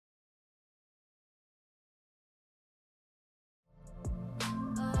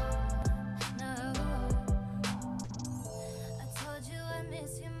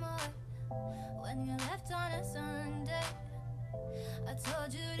I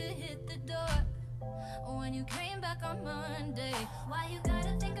told you to hit the door when you came back on Monday. Why you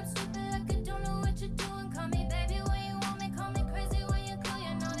gotta think I'm stupid like I don't know what you're doing? Call me baby when you want me, call me crazy when you're cool.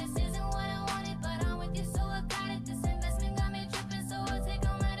 You know this isn't what I wanted, but I'm with you, so I got it. This investment got me tripping, so I'll take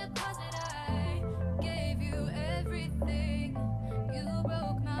all my deposit. I gave you everything, you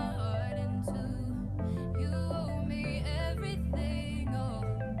broke my heart in two. You owe me everything, oh.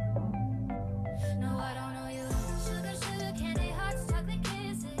 No, I don't know you. Sugar, sugar, candy hearts, chocolate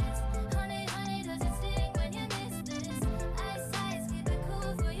kisses. Honey, honey, does it sting when you miss this? Ice, ice, keep it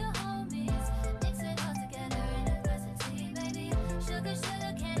cool for your homies. Mix it all together in a glass of tea, baby. Sugar,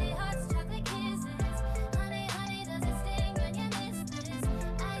 sugar, candy hearts, chocolate kisses. Honey, honey, does it sting when you miss this?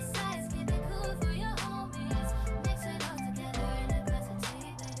 Ice, ice, keep it cool for your homies. Mix it all together in a glass of tea,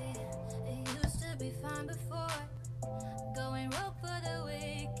 baby. It used to be fine before, going rogue for the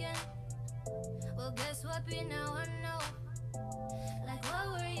weekend. Well, guess what, be now I know. Like, what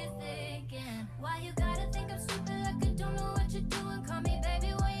were you thinking? Why you gotta think I'm stupid like I don't know what you're doing? Call me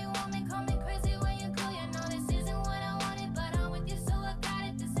baby when you want me, call me crazy when you're cool. You know this isn't what I wanted, but I'm with you, so I got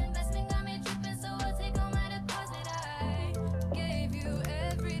it. This investment got me tripping, so I'll take all my deposit. I gave you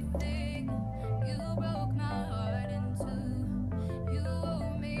everything, you broke my heart in two. You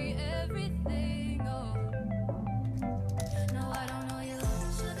owe me everything, oh. No, I don't know you.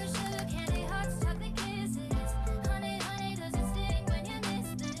 Sugar, sugar, candy hearts, chocolate kisses. Honey, honey, does it sting when you miss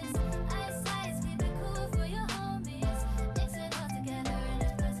this? Ice, ice, keep it cool for your homies. Mix it all together in a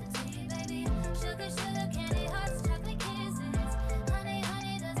glass of tea, baby. Sugar, sugar, candy hearts, chocolate kisses. Honey,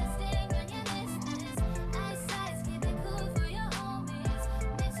 honey, does it sting when you miss this? Ice, ice, keep it cool for your homies.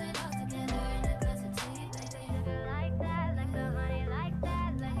 Mix it all together in a glass of tea, baby. Sugar like that, like the honey like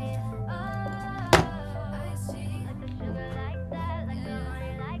that, like it. Oh, I see. Like the sugar like that, like the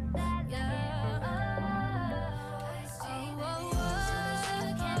honey like that, like it. Oh, I see. Sugar,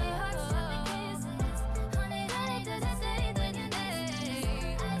 sugar, candy hearts, chocolate kisses. Honey, honey, does it stay when you miss this?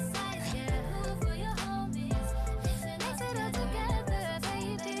 Ice, ice, keep it cool for your homies. Mix it all together,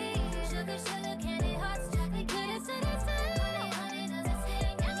 baby. Sugar, sugar, candy hearts, chocolate kisses. Honey, honey, does it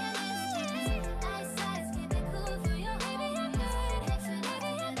sting when you miss this? Ice, ice, keep it cool for your homies. Mix it all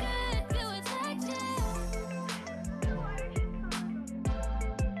together, good with texture.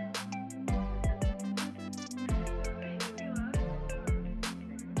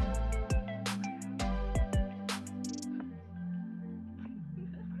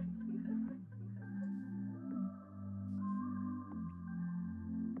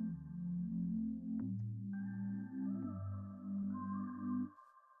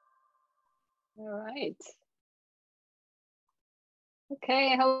 All right.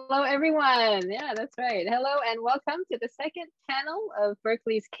 Okay, hello everyone. Yeah, that's right. Hello and welcome to the second panel of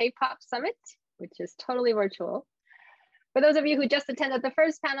Berklee's K-pop Summit, which is totally virtual. For those of you who just attended the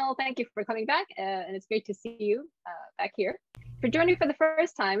first panel, thank you for coming back, and it's great to see you back here. For joining for the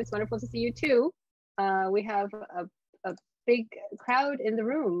first time, it's wonderful to see you too. We have a big crowd in the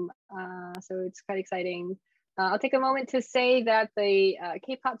room, so it's quite exciting. I'll take a moment to say that the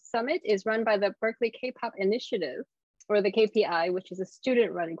K-pop Summit is run by the Berklee K-pop Initiative, or the KPI, which is a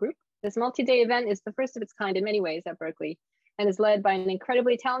student-run group. This multi-day event is the first of its kind in many ways at Berklee, and is led by an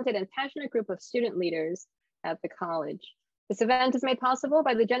incredibly talented and passionate group of student leaders at the college. This event is made possible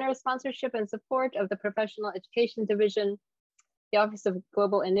by the generous sponsorship and support of the Professional Education Division, the Office of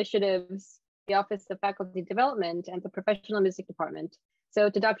Global Initiatives, the Office of Faculty Development, and the Professional Music Department. So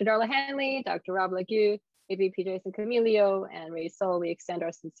to Dr. Darla Hanley, Dr. Rob Lague, AVP Jason Camilio, and Ray Sol, we extend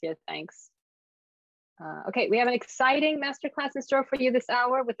our sincere thanks. Okay, we have an exciting masterclass in store for you this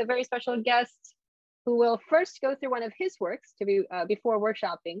hour with a very special guest who will first go through one of his works to be before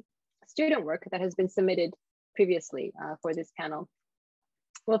workshopping student work that has been submitted previously for this panel.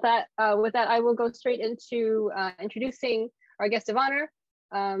 With that, I will go straight into introducing our guest of honor.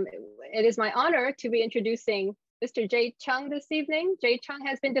 It is my honor to be introducing Mr. Jae Chung this evening. Jae Chung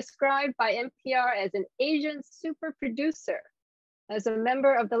has been described by NPR as an Asian super producer. As a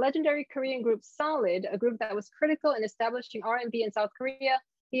member of the legendary Korean group Solid, a group that was critical in establishing R&B in South Korea,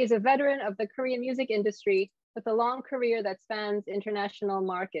 he is a veteran of the Korean music industry with a long career that spans international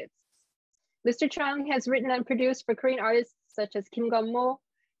markets. Mr. Chung has written and produced for Korean artists such as Kim Gun-mo,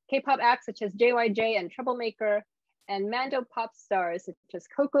 K-pop acts such as JYJ and Troublemaker, and Mando pop stars such as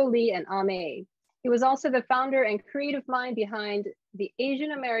Coco Lee and Ame. He was also the founder and creative mind behind the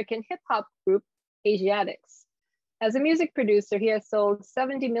Asian American hip-hop group Asiatics. As a music producer, he has sold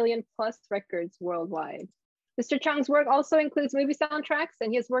 70 million plus records worldwide. Mr. Chung's work also includes movie soundtracks, and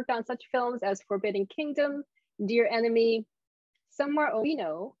he has worked on such films as Forbidden Kingdom, Dear Enemy, Somewhere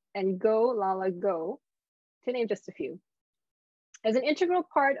Ovino, and Go La La Go, to name just a few. As an integral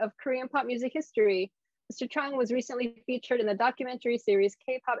part of Korean pop music history, Mr. Chung was recently featured in the documentary series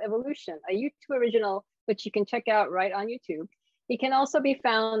K-Pop Evolution, a YouTube original which you can check out right on YouTube. He can also be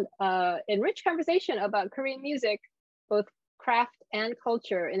found in rich conversation about Korean music, both craft and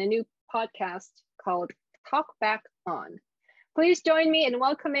culture, in a new podcast called Talk Back On. Please join me in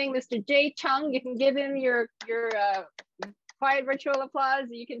welcoming Mr. Jae Chung. You can give him your quiet virtual applause.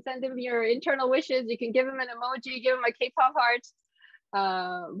 You can send him your internal wishes. You can give him an emoji, give him a K-pop heart.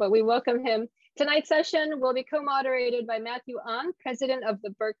 But we welcome him. Tonight's session will be co-moderated by Matthew An, president of the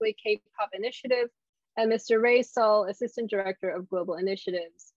Berklee K-pop Initiative, and Mr. Ray Sol, assistant director of Global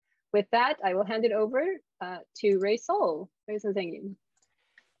Initiatives. With that, I will hand it over to Ray Sol. Ray 선생님.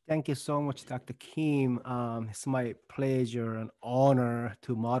 Thank you so much, Dr. Kim. It's my pleasure and honor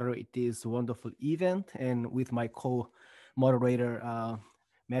to moderate this wonderful event, and with my co-moderator,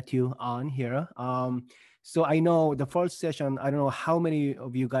 Matthew on here. So I know the first session, I don't know how many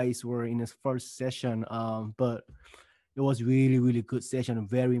of you guys were in this first session, but it was really, really good session,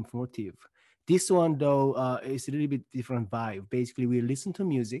 very informative. This one, though, is a little bit different vibe. Basically, we listen to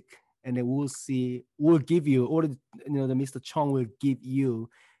music, and then we'll give you, or the Mr. Chung will give you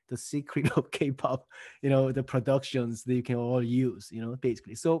the secret of K-pop, the productions that you can all use,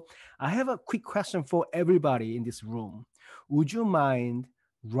 basically. So I have a quick question for everybody in this room. Would you mind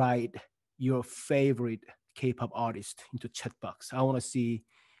write your favorite K-pop artist into chat box? I want to see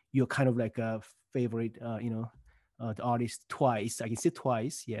your kind of like a favorite, the artist twice. I can say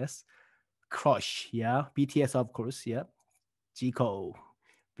twice, yes. Crush, yeah. BTS, of course, yeah. Jico,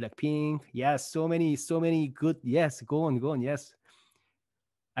 Blackpink, yes. So many good, yes. Go on, yes.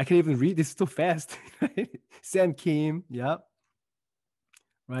 I can't even read this too fast. Sam Kim, yeah.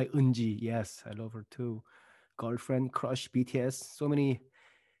 Right, Eunji, yes, I love her too. Girlfriend, Crush, BTS, so many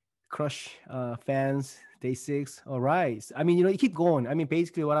Crush fans, Day 6. All right. I mean, you keep going. I mean,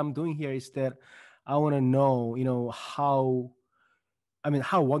 basically what I'm doing here is that I want to know, how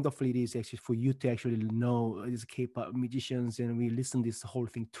wonderful it is actually for you to actually know these K-pop musicians, and we listen this whole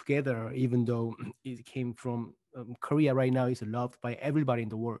thing together, even though it came from Korea right now, is loved by everybody in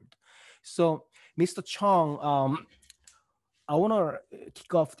the world. So, Mr. Chung, I want to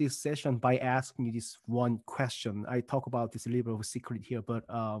kick off this session by asking you this one question. I talk about this a little bit of a secret here, but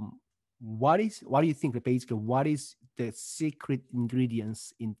what do you think that basically what is the secret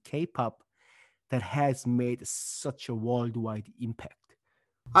ingredients in K-pop that has made such a worldwide impact?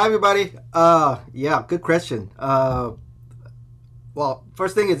 Hi, everybody. Yeah, good question. Well,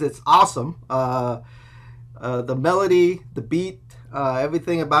 first thing is it's awesome. The melody, the beat,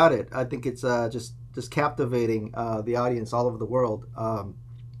 everything about it. I think it's just captivating the audience all over the world.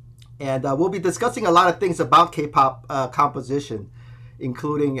 And we'll be discussing a lot of things about K-pop composition,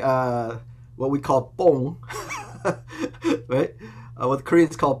 including what we call bong, right? What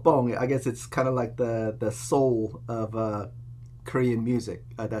Koreans call bong. I guess it's kind of like the soul of Korean music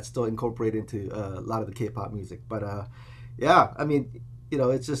that's still incorporated into a lot of the K-pop music. But yeah, I mean,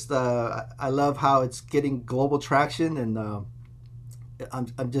 it's just I love how it's getting global traction, and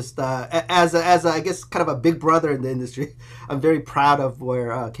I'm just as I guess kind of a big brother in the industry, I'm very proud of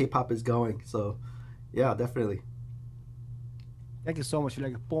where K-pop is going. So yeah, definitely. Thank you so much.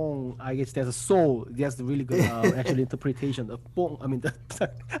 Like bong, I guess there's a soul. That's the really good actually interpretation of bong. I mean,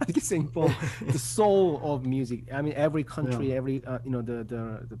 I keep saying bong, the soul of music. I mean, every country, every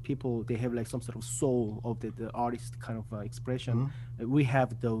the people, they have like some sort of soul of the artist kind of expression. Mm-hmm. We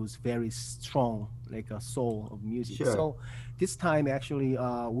have those very strong like a soul of music. Sure. So this time actually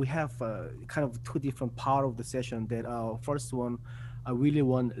we have kind of two different part of the session. That first one, I really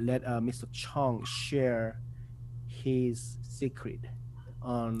want to let Mr. Chung share his secret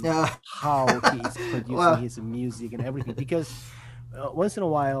on how he is producing his music and everything, because once in a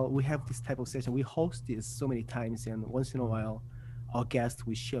while we have this type of session, we host this so many times, and once in a while our guests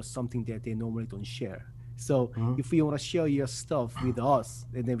will share something that they normally don't share. So if you want to share your stuff with us,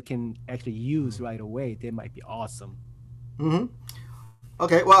 and then we can actually use right away, that might be awesome.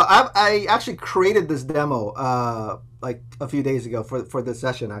 Okay, well, I actually created this demo like a few days ago for this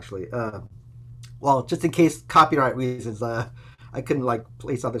session actually. Well, just in case copyright reasons, I couldn't like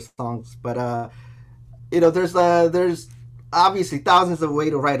place other songs. But there's obviously thousands of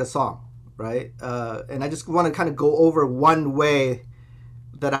ways to write a song, right? And I just want to kind of go over one way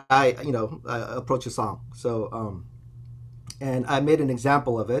that I approach a song. So and I made an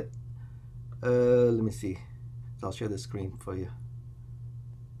example of it. Let me see. I'll share the screen for you.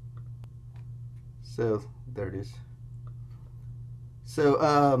 So there it is.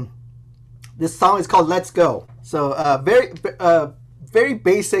 So this song is called "Let's Go." So very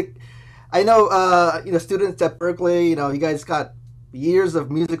basic. I know students at Berklee. You guys got years of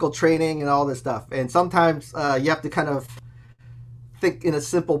musical training and all this stuff. And sometimes you have to kind of think in a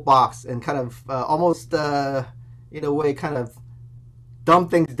simple box and kind of almost in a way kind of dumb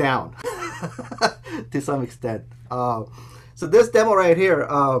things down to some extent. So this demo right here,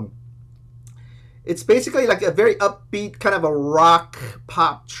 it's basically like a very upbeat kind of a rock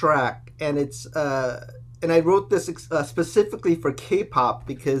pop track, and it's and I wrote this specifically for K-pop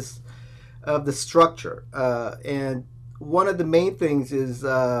because of the structure. And one of the main things is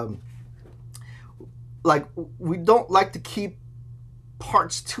like we don't like to keep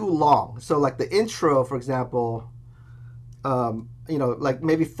parts too long. So like the intro, for example, you know, like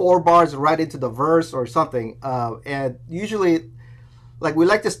maybe 4 bars right into the verse or something. And usually, like we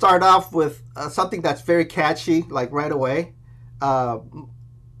like to start off with something that's very catchy, like right away.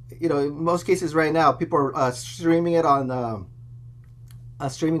 You know, in most cases right now, people are streaming it on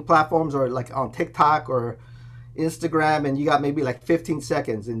streaming platforms or like on TikTok or Instagram, and you got maybe like 15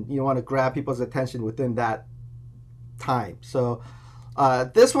 seconds, and you want to grab people's attention within that time. So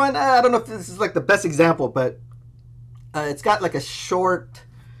this one, I don't know if this is like the best example, but it's got like a short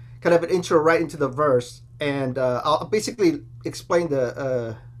kind of an intro right into the verse, and I'll basically explain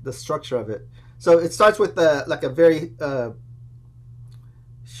the structure of it. So it starts with like a very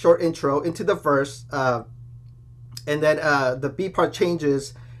short intro into the verse, and then the beat part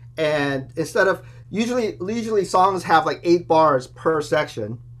changes, and instead of usually songs have like 8 bars per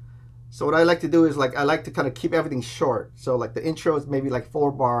section. So what I like to do is like I like to kind of keep everything short. So like the intro is maybe like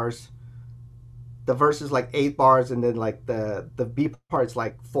 4 bars, the verse is like 8 bars, and then like the beat part's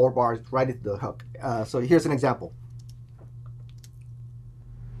like 4 bars right into the hook. So here's an example.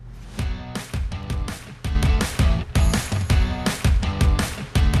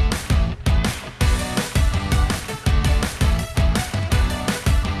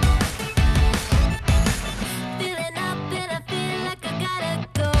 Feeling up and I feel like I gotta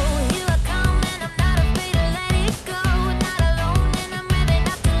go. You are coming, I'm not afraid to let it go. Not alone and I'm revving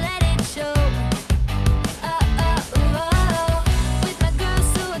up to let it show. With my girl,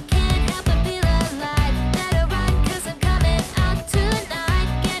 so I can't help but feel alive. Better run, 'cause I'm coming out tonight.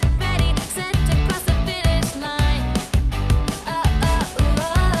 Getting ready, set to cross the finish line.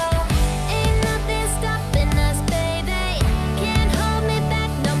 Ain't nothing stopping us, baby. Can't hold me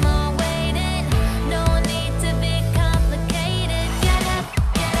back, no more waiting. No need to be complicated. Get up,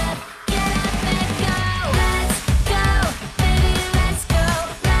 get up, get up and go. Let's go, baby, let's go.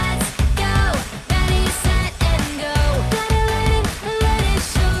 Let's go, ready, set, and go. Gotta let it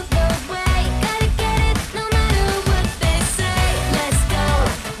show the way. Gotta get it, no matter what they say. Let's go,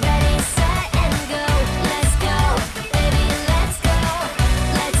 ready, set, and go. Let's go, baby, let's go.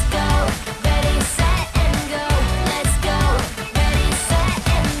 Let's go, ready, set, and go. Let's go, ready, set,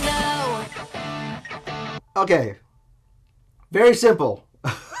 and go. Okay, very simple.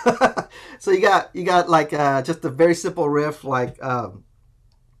 So you got like just a very simple riff, like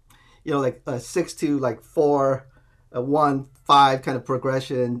you know, like a 6 to like 4, a 1 5 kind of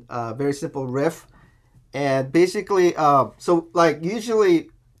progression. Very simple riff, and basically, so like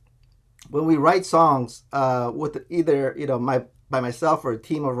usually when we write songs with either, you know, by myself or a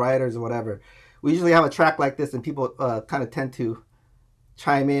team of writers or whatever, we usually have a track like this, and people kind of tend to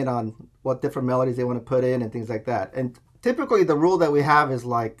chime in on what different melodies they want to put in and things like that. And typically the rule that we have is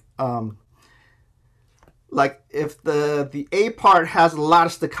like if the A part has a lot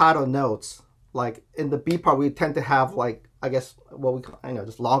of staccato notes, like in the B part we tend to have like, I guess what we call, you know,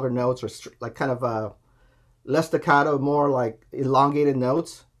 just longer notes, or like kind of less staccato, more like elongated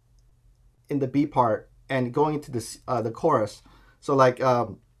notes in the B part and going into the chorus. So like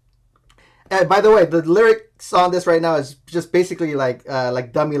and by the way, the lyrics on this right now is just basically like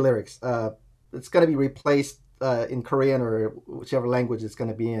dummy lyrics. It's gonna be replaced in Korean or whichever language it's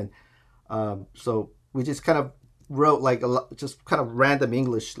gonna be in. So we just kind of wrote like just kind of random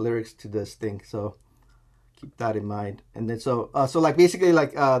English lyrics to this thing. So keep that in mind. And then so like basically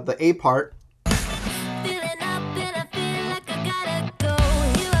like the A part. Feeling up and I feel like I gotta go.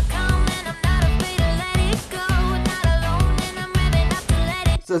 You are coming, I'm not afraid to let it go. Not alone and I'm revving up to let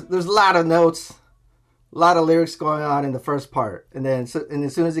it. So there's a lot of notes, a lot of lyrics going on in the first part, and then and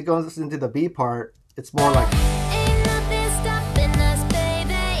as soon as it goes into the B part, it's more like. Ain't nothing stopping us,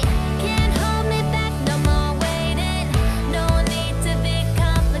 baby. Can't hold me back, no more waiting. No need to be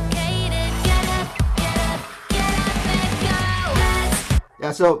complicated. Get up, get up, get up and go. Let's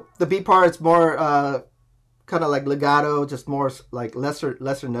Yeah, so the B part is more kind of like legato, just more like lesser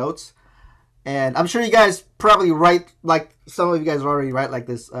notes. And I'm sure you guys probably write, like some of you guys already write like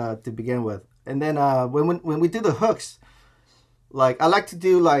this to begin with. And then when we do the hooks, like I like to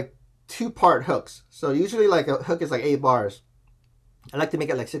do like 2-part hooks. So usually like a hook is like 8 bars. I like to make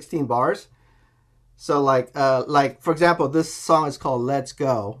it like 16 bars. So like for example, this song is called Let's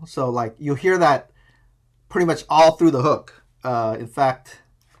Go. So like you hear that pretty much all through the hook. In fact,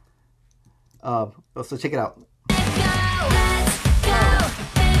 so check it out. Let's go,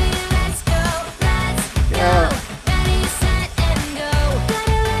 baby, let's go, let's go. Ready, set, and go.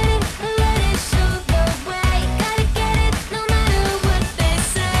 Gotta let it show the way. Gotta get it no matter what they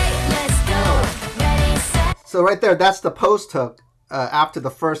say. Let's go, ready, set. So right there, that's the post hook after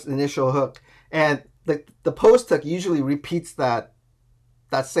the first initial hook, and the post hook usually repeats that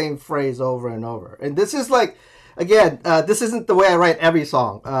same phrase over and over. And this is like, again, this isn't the way I write every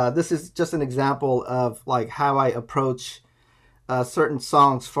song. This is just an example of like how I approach certain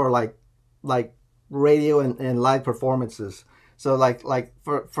songs for like radio and live performances. So like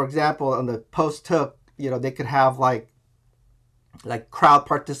for example, on the post hook, they could have like crowd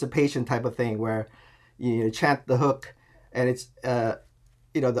participation type of thing where you chant the hook and it's the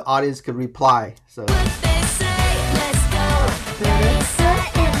audience could reply. So What they say. Let's go, ready,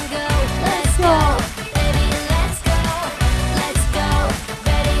 set, and go. Let's go, baby, let's go. Let's go,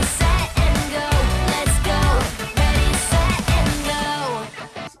 ready, set, and go. Let's go, ready, set, and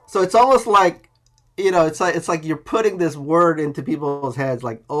go. so it's almost like it's like you're putting this word into people's heads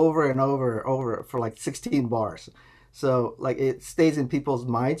like over and over for like 16 bars. So like it stays in people's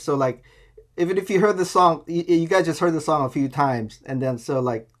minds. So like even if you heard the song, you guys just heard the song a few times, and then so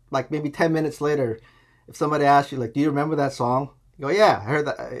like maybe 10 minutes later, if somebody asks you like, do you remember that song? You go, yeah, I heard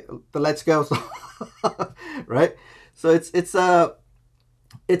that, the Let's Go song. Right? So it's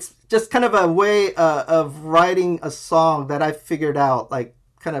just kind of a way of writing a song that I figured out like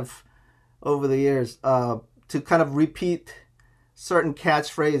kind of over the years to kind of repeat certain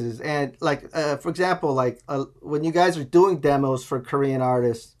catchphrases. And like for example, like when you guys are doing demos for Korean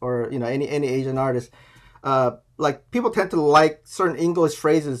artists or any Asian artists, like people tend to like certain English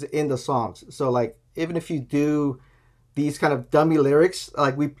phrases in the songs. So like even if you do these kind of dummy lyrics,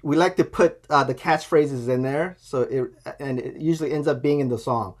 like we like to put the catchphrases in there, so it usually ends up being in the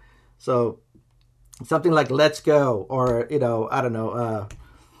song. So something like "Let's go" or I don't know,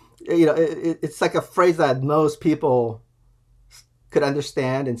 it's like a phrase that most people could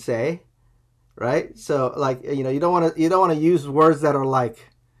understand and say, right? So like you don't want to use words that are like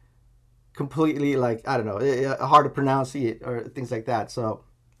completely like, I don't know, hard to pronounce it or things like that. So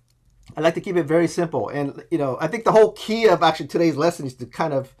I like to keep it very simple. And I think the whole key of actually today's lesson is to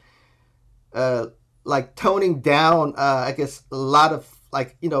kind of like toning down I guess a lot of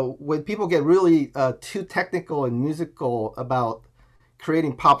like when people get really too technical and musical about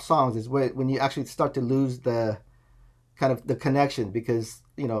creating pop songs is when you actually start to lose the kind of the connection, because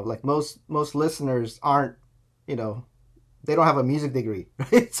like most listeners aren't they don't have a music degree,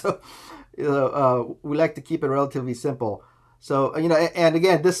 right? So we like to keep it relatively simple. So and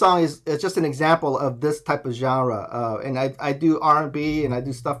again, this song is just an example of this type of genre, and I do R&B and I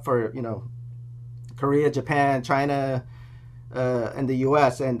do stuff for Korea, Japan, China, and the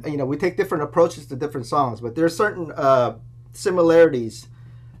US, and we take different approaches to different songs, but there are certain similarities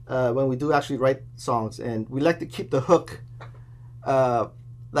when we do actually write songs, and we like to keep the hook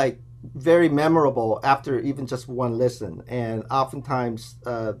like very memorable after even just one listen. And oftentimes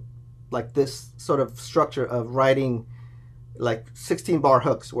like this sort of structure of writing like 16 bar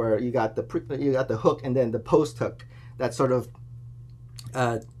hooks where you got the hook and then the post hook that sort of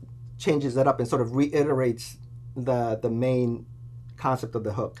changes it up and sort of reiterates the main concept of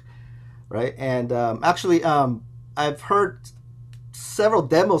the hook, right? And actually I've heard several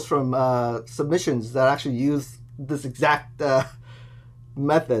demos from submissions that actually use this exact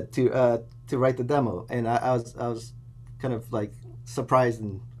method to write the demo, and I was kind of like surprised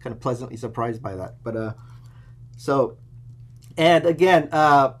and kind of pleasantly surprised by that. But so, and again,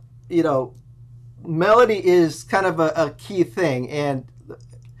 melody is kind of a key thing, and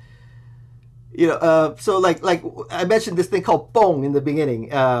so like I mentioned this thing called bong in the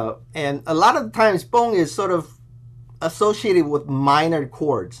beginning, and a lot of the times bong is sort of associated with minor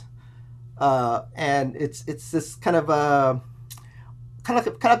chords, and it's this kind of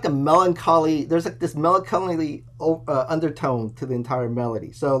like a melancholy. There's like this melancholy undertone to the entire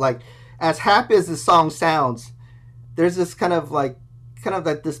melody. So like as happy as the song sounds, there's this kind of like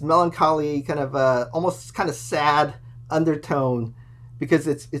this melancholy kind of almost kind of sad undertone, because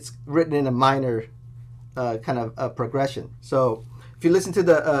it's written in a minor kind of progression. So if you listen to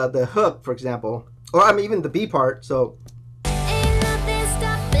the hook, for example, or I mean even the B part, so Ain't nothing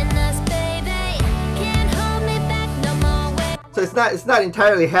stopping us, baby. Can't hold me back no more way. so it's not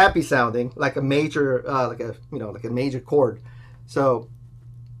entirely happy sounding, like a major like a major chord. So,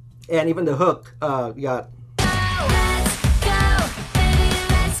 and even the hook, you got Let's go,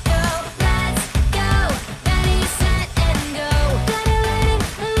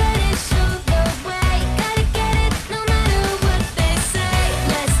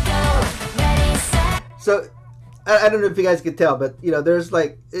 I don't know if you guys could tell, but there's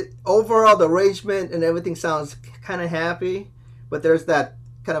like overall the arrangement and everything sounds kind of happy, but there's that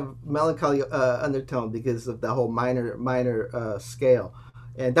kind of melancholy undertone because of the whole minor scale,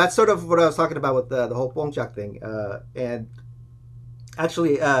 and that's sort of what I was talking about with the whole Pongchak thing. And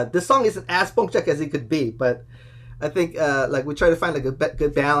actually, this song isn't as Pongchak as it could be, but I think like we try to find like a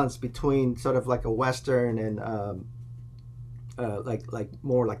good balance between sort of like a Western and like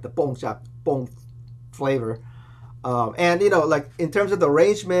more like the Pongchak Pong flavor. And like in terms of the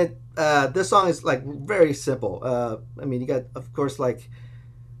arrangement, this song is like very simple. I mean, you got of course like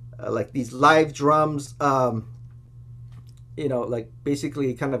these live drums, like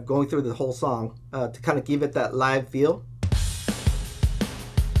basically kind of going through the whole song to kind of give it that live feel.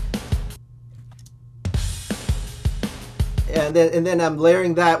 And then I'm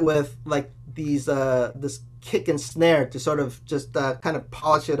layering that with like these this kick and snare to sort of just kind of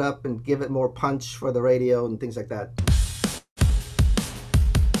polish it up and give it more punch for the radio and things like that.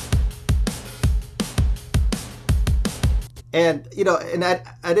 And and I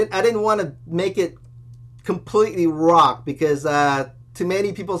didn't want to make it completely rock because to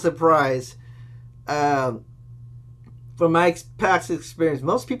many people's surprise, from my past experience,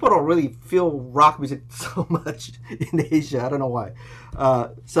 most people don't really feel rock music so much in Asia. I don't know why.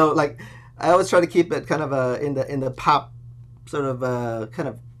 So like I always try to keep it kind of in the pop sort of kind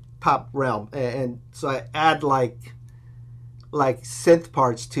of pop realm, and so I add like synth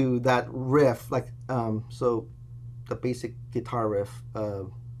parts to that riff, like so the basic guitar riff.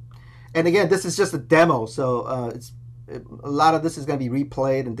 And again, this is just a demo, so a lot of this is going to be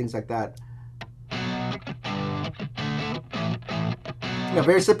replayed and things like that.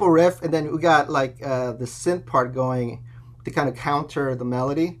 Very simple riff, and then we got like the synth part going to kind of counter the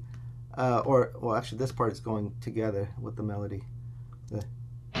melody, or well, actually, this part is going together with the melody.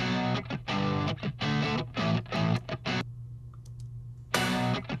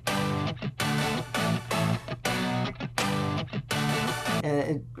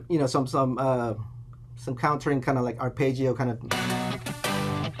 And some countering kind of like arpeggio kind of.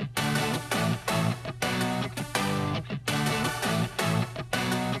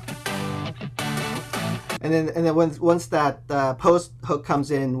 And then once that post hook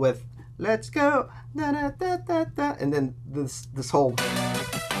comes in with "Let's go," da, da, da, da, da, and then this whole. Ready,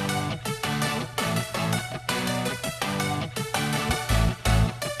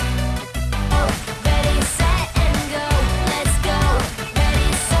 set, and go. Let's go.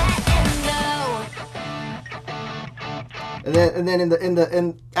 Ready, set, and go. And then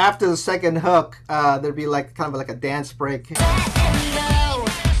in after the second hook, there'd be like kind of like a dance break. Set and go.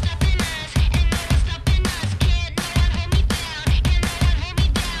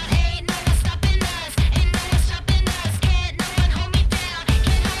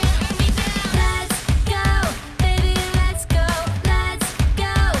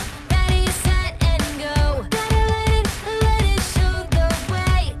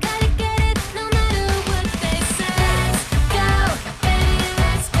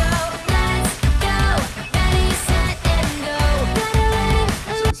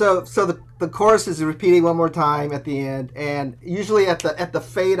 So the chorus is repeating one more time at the end, and usually at the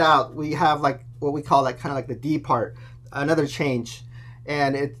fade out we have like what we call like kind of like the D part, another change,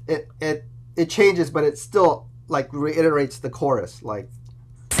 and it changes, but it still like reiterates the chorus like.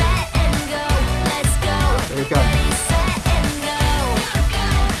 Set and go, let's go. There you go.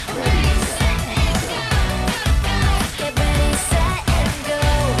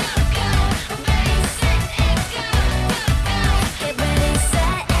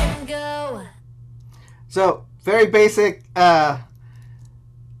 So very basic.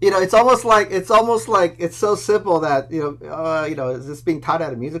 It's almost like it's so simple that is this being taught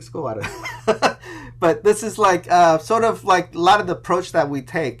at a music school? I don't know. But this is like sort of like a lot of the approach that we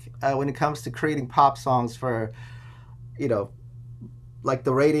take when it comes to creating pop songs for like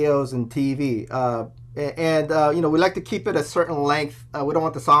the radios and TV. We like to keep it a certain length. We don't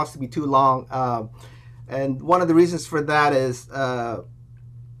want the songs to be too long. And one of the reasons for that is.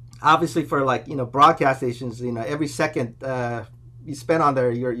 Obviously, for like broadcast stations, every second you spend on there,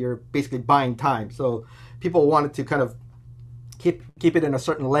 you're basically buying time. So people wanted to kind of keep it in a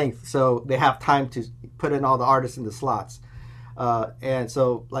certain length, so they have time to put in all the artists in the slots. And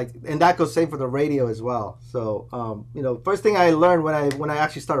that goes same for the radio as well. So first thing I learned when I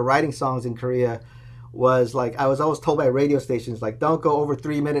actually started writing songs in Korea was like I was always told by radio stations like don't go over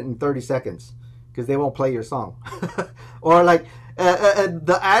 3 minutes and 30 seconds because they won't play your song, or like.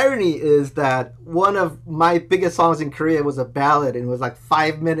 The irony is that one of my biggest songs in Korea was a ballad and it was like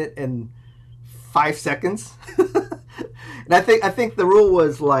 5 minutes and 5 seconds. And I think the rule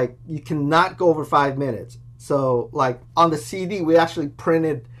was like you cannot go over 5 minutes. So like on the CD, we actually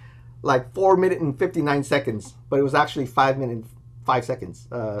printed like 4 minutes and 59 seconds, but it was actually 5 minutes and 5 seconds.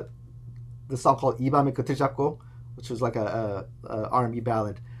 The song called Ibame Kotejako, which was like a R&B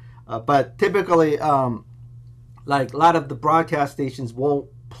ballad. But typically, like a lot of the broadcast stations won't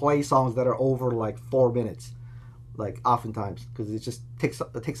play songs that are over like 4 minutes, like oftentimes, because it just takes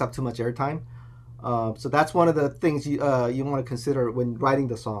up too much airtime. So that's one of the things you want to consider when writing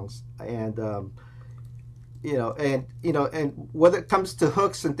the songs, and and when it comes to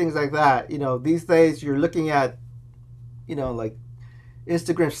hooks and things like that, these days you're looking at, like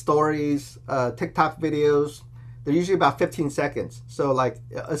Instagram stories, TikTok videos. They're usually about 15 seconds. So like,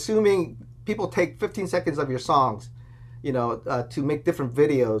 assuming people take 15 seconds of your songs, to make different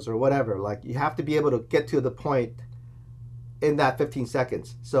videos or whatever, like you have to be able to get to the point in that 15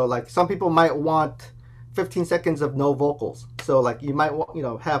 seconds. So like some people might want 15 seconds of no vocals. So like you might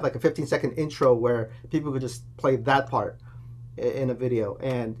have like a 15-second intro where people could just play that part in a video,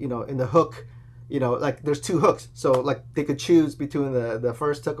 and in the hook, like there's two hooks, so like they could choose between the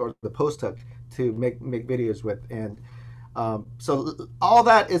first hook or the post hook to make videos with. And so all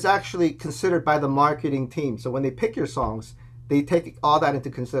that is actually considered by the marketing team. So when they pick your songs, they take all that into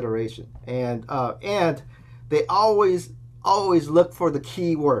consideration, and they always look for the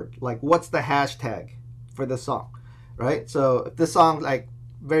key word, like what's the hashtag for the song, right? So if this song, like,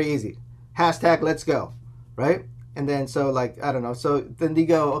 very easy, hashtag let's go, right? And then so like, I don't know, so then they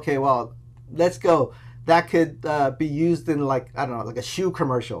go, okay, well, let's go, that could be used in like, I don't know, like a shoe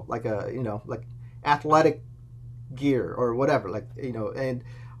commercial, like a like athletic gear or whatever, like, and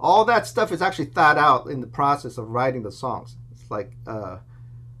all that stuff is actually thought out in the process of writing the songs. It's like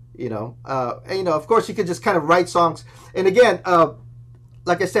and, of course you could just kind of write songs, and again,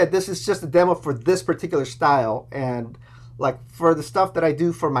 like I said, this is just a demo for this particular style, and like for the stuff that I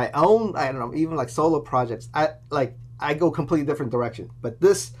do for my own, I don't know, even like solo projects, I go completely different direction. But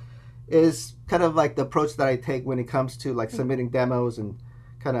this is kind of like the approach that I take when it comes to like submitting demos and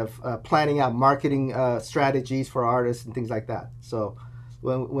kind of planning out marketing strategies for artists and things like that. So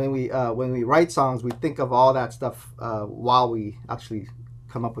when we write songs, we think of all that stuff while we actually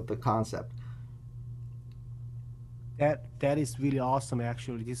come up with the concept. That is really awesome.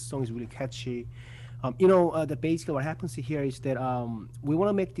 Actually, this song is really catchy. The basically what happens here is that we want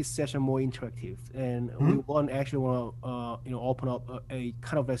to make this session more interactive, and we want to open up a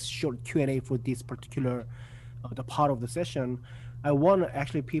kind of a short Q&A for this particular the part of the session. I want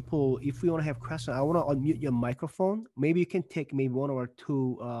actually people, if we want to have questions, I want to unmute your microphone. Maybe you can take maybe one or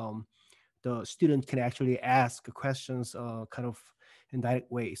two. The student can actually ask questions, kind of in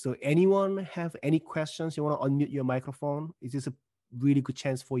direct way. So anyone have any questions? You want to unmute your microphone? Is this a really good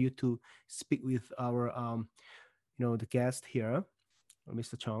chance for you to speak with our the guest here,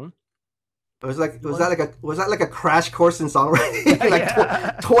 Mr. Chong? Was that like a crash course in songwriting? Like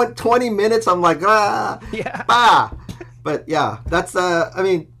 20 minutes. I'm like, yeah. Bah. But yeah, that's I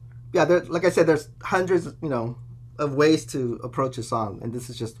mean, yeah, there, like I said, there's hundreds of ways to approach a song, and this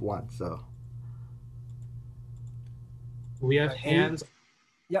is just one. So we have hands.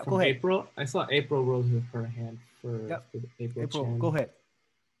 Yeah, from go ahead. April. I saw April rose with her hand for April. April, go ahead.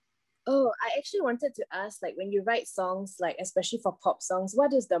 Oh, I actually wanted to ask, like, when you write songs, like especially for pop songs,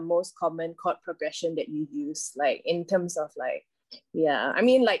 what is the most common chord progression that you use, like in terms of like, yeah, I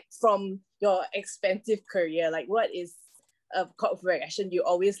mean, like from your expensive career, like what is a chord progression you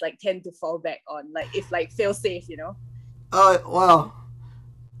always like tend to fall back on, like if like fail safe, Well,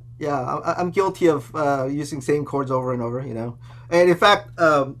 yeah, I'm guilty of using same chords over and over, And in fact,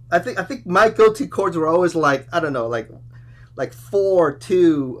 I think my go-to chords were always like, I don't know, like 4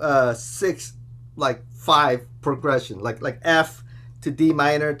 2 6 like 5 progression, like F to D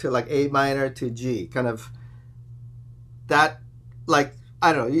minor to like A minor to G, kind of that, like,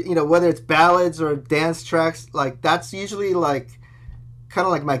 I don't know, whether it's ballads or dance tracks, like that's usually like kind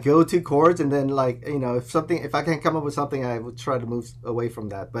of like my go-to chords. And then like, if I can come up with something, I would try to move away from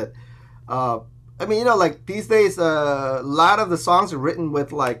that. But I mean, like these days, a lot of the songs are written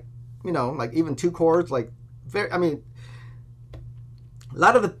with like, like even 2 chords, like a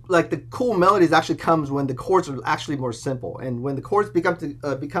lot of the cool melodies actually comes when the chords are actually more simple. And when the chords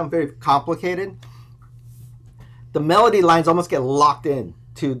become very complicated, the melody lines almost get locked in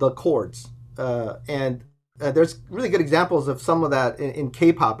to the chords. And there's really good examples of some of that in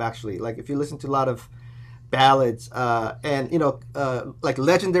K-pop, actually. Like if you listen to a lot of ballads, and like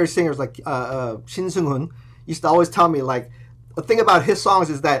legendary singers like Shin Seung-hoon used to always tell me, like, the thing about his songs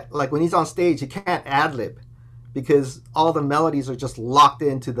is that like when he's on stage, he can't ad-lib because all the melodies are just locked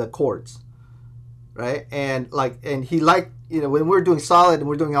into the chords, right? And he liked when we're doing solid and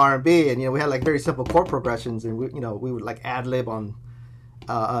we're doing R&B, and we had like very simple chord progressions, and we would like ad lib on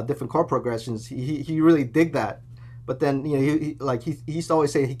different chord progressions. He really dig that, but then he used to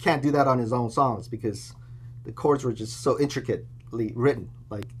always say he can't do that on his own songs because the chords were just so intricately written,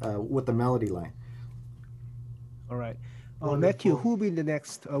 like with the melody line. All right. Matthew, who will be the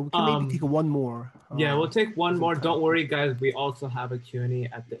next? We can maybe take one more. Yeah, we'll take one more. Don't worry, guys. We also have a Q&A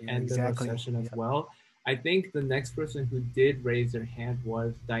at the end of our session as well. I think the next person who did raise their hand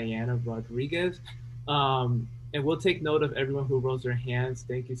was Diana Rodriguez. And we'll take note of everyone who rose their hands.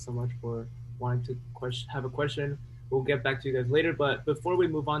 Thank you so much for wanting to have a question. We'll get back to you guys later. But before we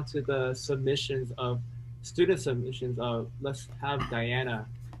move on to the submissions of student submissions, let's have Diana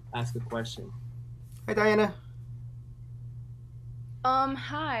ask a question. Hi, Diana.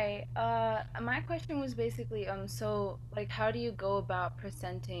 Hi. My question was basically, so like, how do you go about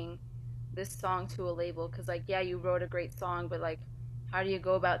presenting this song to a label? Because like, yeah, you wrote a great song, but like, how do you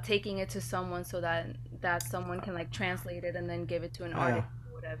go about taking it to someone so that someone can like translate it and then give it to an artist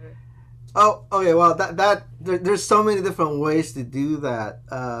or whatever? Oh, okay. Well, there's so many different ways to do that.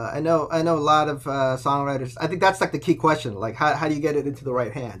 I know a lot of songwriters. I think that's like the key question. Like, how do you get it into the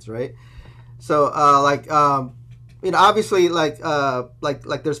right hands, right? So, obviously, like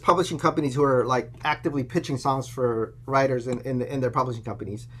there's publishing companies who are like actively pitching songs for writers in their publishing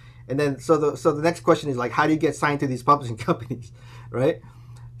companies, and then so the next question is like, how do you get signed to these publishing companies, right?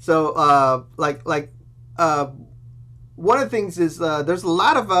 So, one of the things is there's a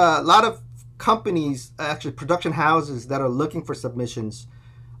lot of companies, actually production houses, that are looking for submissions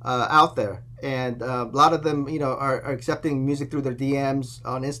out there, and a lot of them are accepting music through their DMs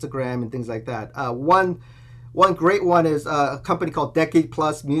on Instagram and things like that. One great one is a company called Decade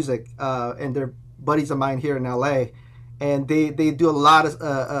Plus Music, and they're buddies of mine here in LA, and they do a lot of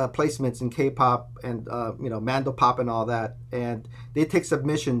placements in K-pop and Mando pop and all that, and they take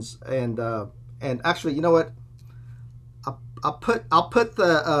submissions, and actually, you know what? I'll put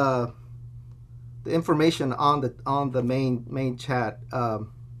the information on the main chat.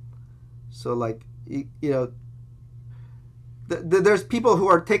 So like there's people who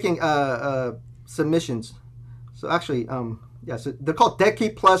are taking submissions. So actually, so they're called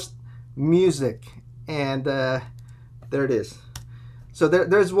Decade Plus Music, and there it is. So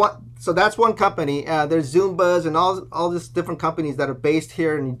there's one. So that's one company. There's Zumbas and all these different companies that are based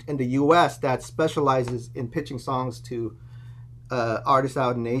here in the U.S. that specializes in pitching songs to artists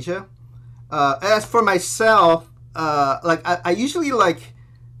out in Asia. As for myself, I usually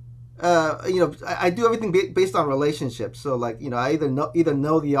I do everything based on relationships. So like I either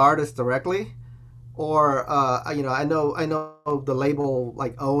know the artist directly, or I know the label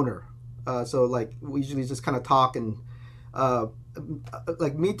like owner. So like we usually just kind of talk, and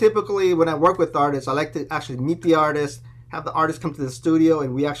like me typically when I work with artists, I like to actually meet the artist, have the artist come to the studio,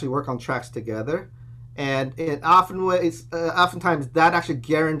 and we actually work on tracks together. And oftentimes that actually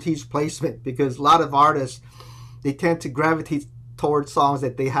guarantees placement, because a lot of artists, they tend to gravitate towards songs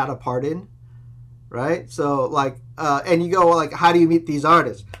that they had a part in, right? So like, and you go like, how do you meet these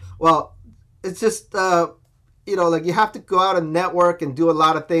artists? Well, it's just like you have to go out and network and do a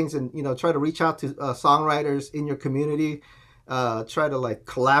lot of things, and try to reach out to songwriters in your community, try to like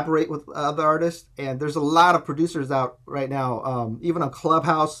collaborate with other artists. And there's a lot of producers out right now, even on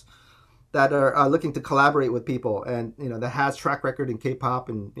Clubhouse, that are looking to collaborate with people, and that has track record in K-pop,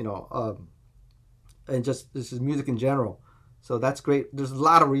 and and just this is music in general. So that's great. There's a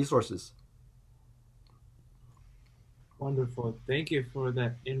lot of resources. Wonderful. Thank you for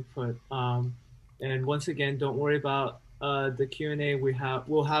that input. And once again, don't worry about the Q&A.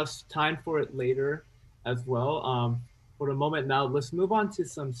 We'll have time for it later as well. For the moment now, let's move on to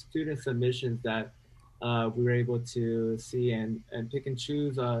some student submissions that we were able to see and pick and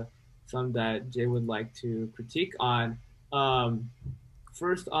choose some that Jay would like to critique on.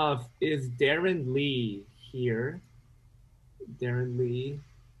 First off, is Darren Lee here? Darren Lee.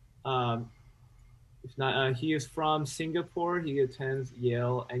 If not, he is from Singapore. He attends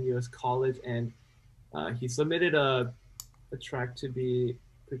Yale and US College, and he submitted a track to be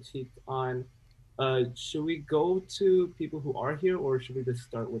critiqued on. Should we go to people who are here, or should we just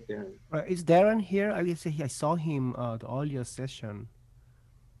start with Darren? Is Darren here? I saw him the earlier session.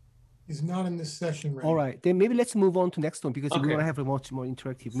 He's not in this session right All now. right, then maybe let's move on to next one, because we want to have a much more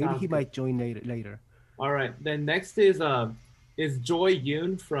interactive. Maybe Sounds he good. might join later. All right, then next is Joy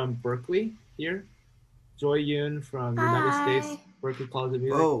Yoon from Berklee here. Joy Yoon from the United States, Berklee College of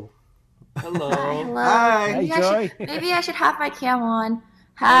Music. Oh, Hello. Hello. Hi. Maybe, Joy. maybe I should have my cam on.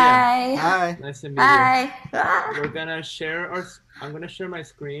 Hi. Hi. Nice to meet Hi. you. I'm gonna share my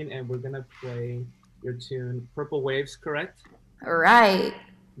screen, and we're gonna play your tune Purple Waves, correct? Right.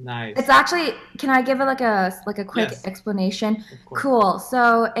 Nice. It's actually, can I give it like a quick Yes. explanation? Of course. Cool.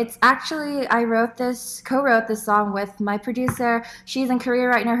 So it's actually, I co-wrote this song with my producer. She's in Korea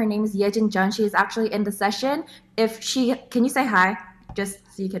right now. Her name is Yejin Jun. She's actually in the session. Can you say hi? Just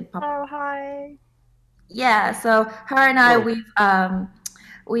so you can pop. Oh, hi. Yeah. So her and I, Whoa.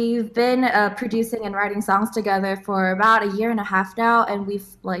 we've been producing and writing songs together for about a year and a half now, and we've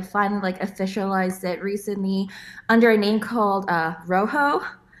like finally like officialized it recently under a name called Roho.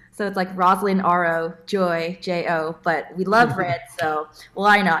 So it's like Rosalind R-O, Joy, J-O, but we love red, so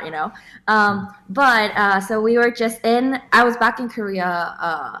why not, you know? So we were I was back in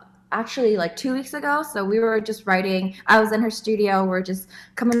Korea actually like 2 weeks ago. So we were just writing, I was in her studio, we're just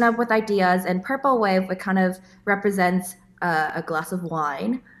coming up with ideas, and Purple Wave, it kind of represents a glass of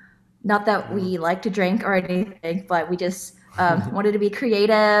wine. Not that we like to drink or anything, but we just wanted to be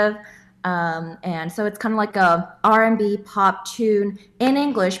creative. And so it's kind of like a R&B pop tune in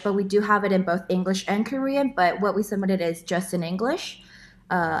English, but we do have it in both English and Korean, but what we submitted is just in English.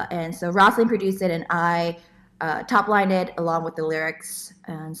 And so Rosalind produced it and I top-lined it along with the lyrics.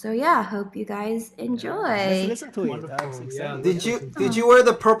 And so yeah, hope you guys enjoy. Let's listen to it. Wonderful. That's exciting. Did you wear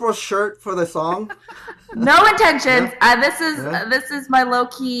the purple shirt for the song? No intentions. This is my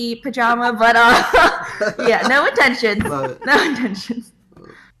low-key pajama, but yeah, no intentions. No intentions.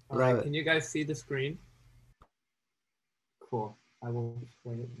 All right, can you guys see the screen? Cool. I will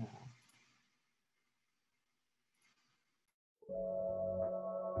play it now.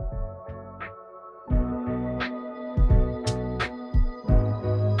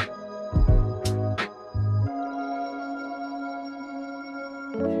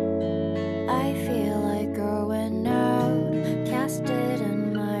 I feel like growing out, casted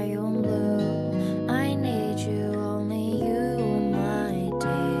in my own blue. I need you, only you, my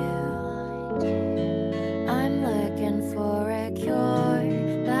dear. I'm looking for a cure,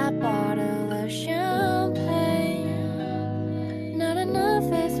 that bottle of champagne. Not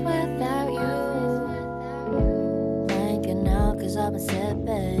enough is without you. Blanking out cause I've been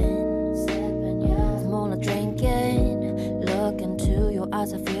sipping, yeah. I'm only drinking, look into your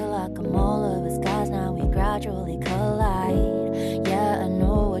eyes, I feel like I'm all over skies. Now we gradually collide. Yeah, I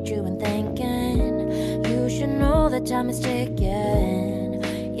know what you've been thinking. You should know that time is ticking.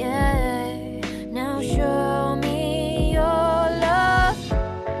 Yeah, now show me your love.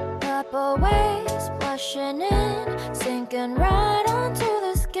 Purple waves blushing in, sinking right onto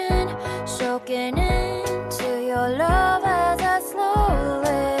the skin, soaking into your love as I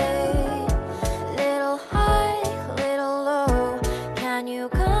slowly. Little high, little low. Can you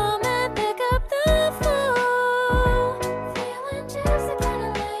come and pick up the flow? Feeling tipsy,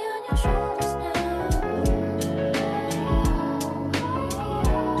 gonna lay on your shoulders now.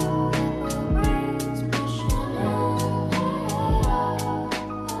 Waves pushing in,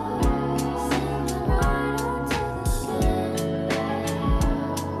 sinking right onto the skin.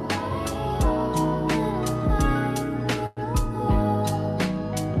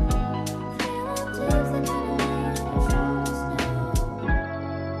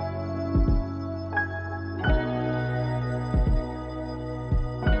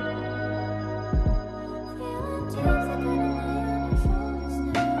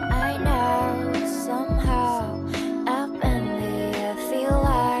 I know somehow up in the air, feel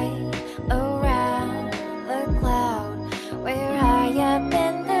like around the cloud. We're high up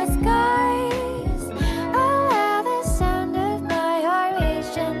in the skies. Allow the sound of my heart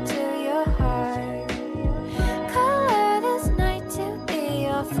reach into your heart. Color this night to be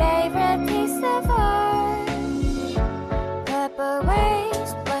your favorite piece of art. Purple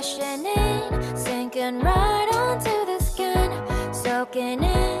waves blushing in, sinking right onto the skin, soaking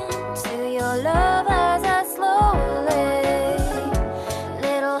into your love as I slowly.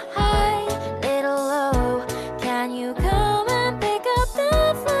 Little high, little low. Can you come and pick up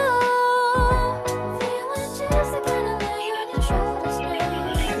the flow? Feeling just gonna lay on your shoulders now.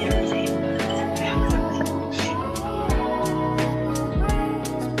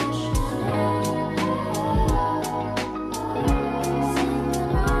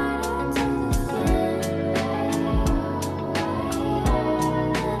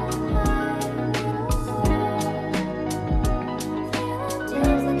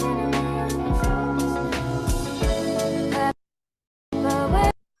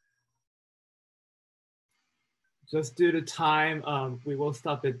 Just due to time, we will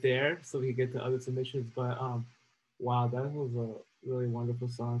stop it there so we get to other submissions. But wow, that was a really wonderful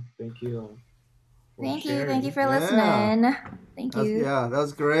song. Thank you. Thank you for Yeah. listening. Thank you. Yeah, that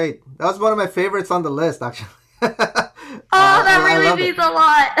was great. That was one of my favorites on the list, actually. Oh, that I really love means it. a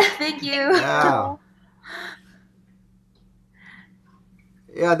lot. Thank you. Yeah.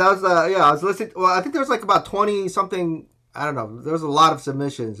 Yeah, that was yeah. I was listening. Well, I think there was like about 20 something. I don't know. There was a lot of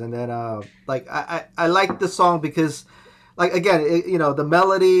submissions, and then like I like the song because, like again, the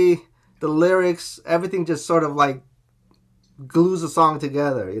melody, the lyrics, everything just sort of like glues a song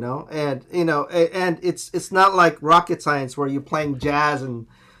together, and and it's not like rocket science where you're playing jazz and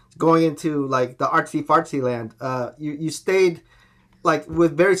going into like the artsy fartsy land. You stayed like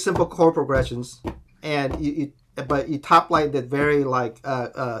with very simple chord progressions, and but you top lined it very like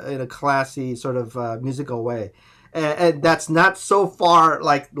in a classy sort of musical way, and that's not so far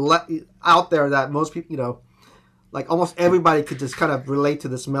like out there that most people like almost everybody could just kind of relate to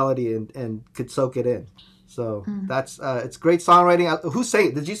this melody and could soak it in. So that's it's great songwriting. Who sang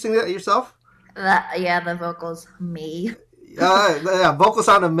it? Did you sing that yourself? Yeah, the vocals, me. Yeah, vocals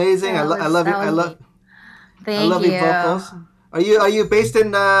sound amazing. I love it. I love your vocals. Are you based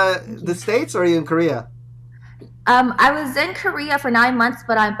in the States or are you in Korea? I was in Korea for 9 months,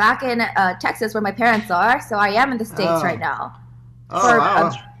 but I'm back in Texas where my parents are, so I am in the States right now.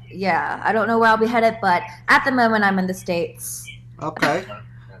 Wow. Yeah, I don't know where I'll be headed, but at the moment I'm in the States. Okay.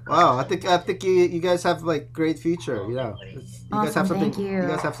 Wow, I think you guys have like great future. You guys have something. You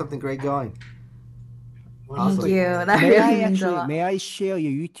guys have something great going. Thank you. That really means a lot. May I share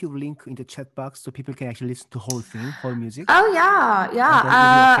your YouTube link in the chat box so people can actually listen to whole music? Oh yeah.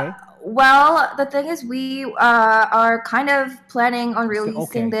 Okay? Well, the thing is, we are kind of planning on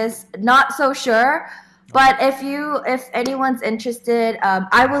releasing this. Not so sure, but if anyone's interested,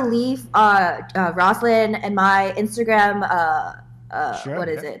 I will leave Roslyn and my Instagram. What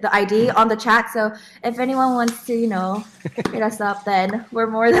is it? The ID on the chat. So if anyone wants to, hit us up, then we're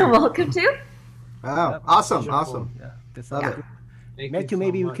more than welcome to. Wow! Awesome! Yeah, that's good. Matthew,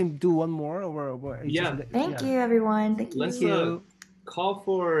 maybe we can do one more. Thank you, everyone. Thank you. Let's call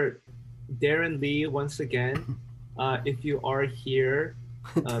for Darren Lee once again. If you are here,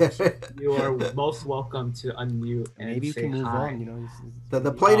 you are most welcome to unmute and maybe say you can move hi. on.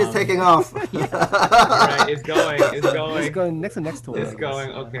 The plane is taking off. Right, it's going. It's going next one. It's going.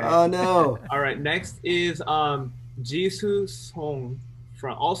 Okay. Oh no! All right. Next is Jisoo Song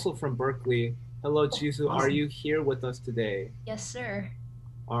also from Berklee. Hello, Jisoo. Are you here with us today? Yes, sir.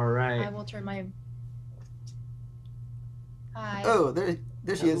 All right. I will turn my. Hi. Oh, there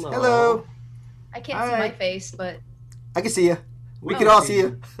she is. Hello. I can't see my face, but I can see you. We can all see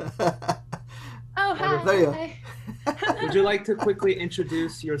you. Oh, hi. There you go. Would you like to quickly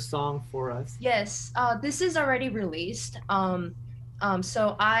introduce your song for us? Yes. This is already released.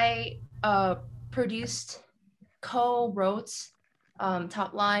 So I produced, co-wrote,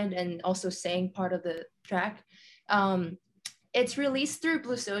 top line, and also sang part of the track. It's released through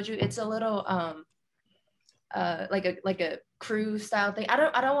Blue Soju. It's a little like a crew style thing. I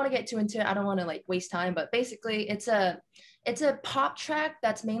don't want to get too into it. I don't want to like waste time, but basically it's a pop track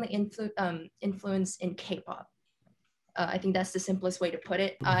that's mainly influenced in K-pop. I think that's the simplest way to put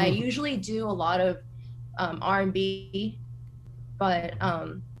it. I usually do a lot of R&B, but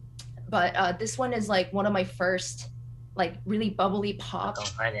this one is like one of my first like really bubbly pop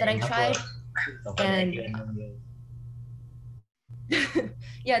that I tried, and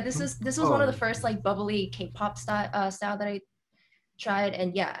yeah, this was one of the first like bubbly K-pop style that I tried,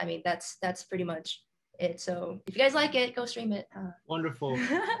 and yeah, I mean that's pretty much it. So if you guys like it, go stream it. Wonderful.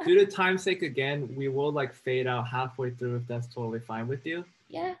 Due to time's sake, again, we will like fade out halfway through if that's totally fine with you.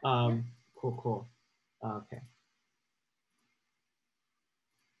 Yeah. Cool. Okay.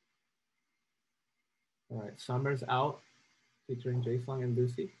 All right, Summer's Out, featuring J-Song and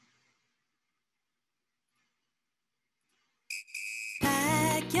Lucy.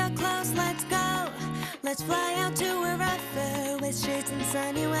 Pack your clothes, let's go. Let's fly out to wherever with shirts and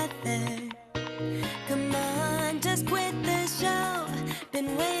sunny weather. Come on, just quit the show.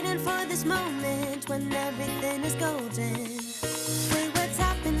 Been waiting for this moment when everything is golden. Wait, what's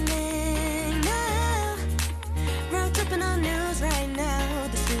happening now? Road tripping on news right now.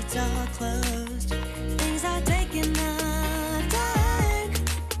 The streets are closed. Things are taking a turn.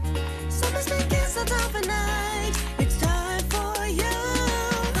 Summer's making so tough a night. It's time for you.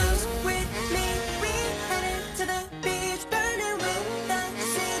 Cruise with me, we headed to the beach, burning with the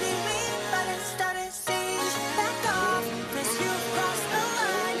city. We better start a siege. Back off, 'cause you've crossed the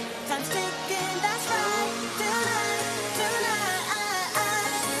line. Time's ticking, that's right. Tonight,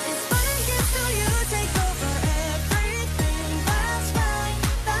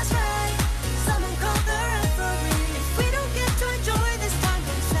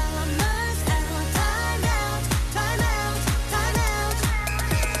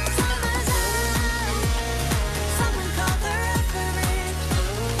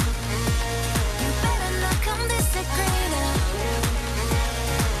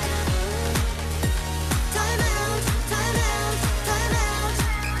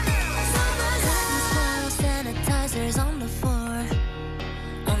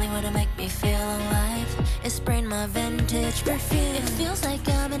 vintage perfume. It feels like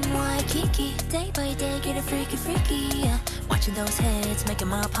I'm in Waikiki. Day by day, getting freaky, freaky. Yeah. Watching those hits, making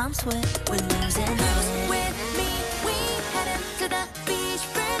my palms sweat. We're losing it. With me, we heading to the beach,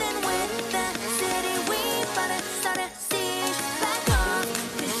 burning with the city. We about to start a siege. Back off,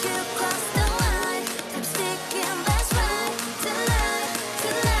 'cause you crossed the line. I'm sticking, let's ride tonight,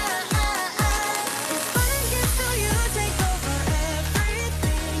 tonight. It's fun and games till you take over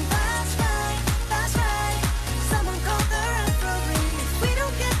everything. That's right, that's right. Someone call the referee. If we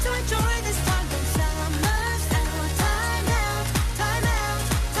don't get to enjoy this time, then summer's out. Time out, time out,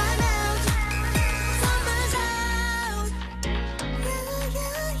 time out. Summer's out. Yeah,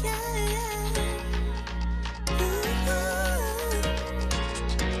 yeah, yeah, yeah.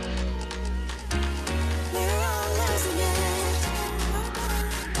 We're all losing it.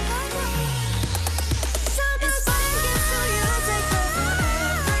 It's fun and games till you take over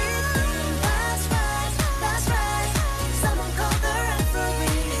everything. That's right, that's right. Someone call the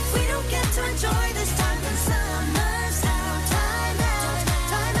referee. If we don't get to enjoy this time, then summer's out. Time out,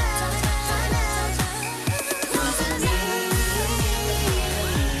 time out, time out. Losing me.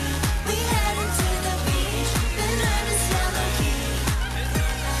 We heading to the beach. Been nervous, yellow key.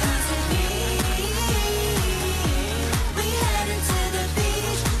 Losing me. We heading to the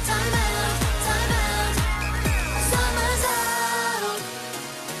beach. Time out, time out. Summer's out.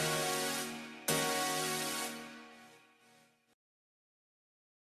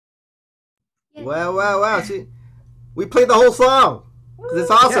 Wow. See, we played the whole song. 'Cause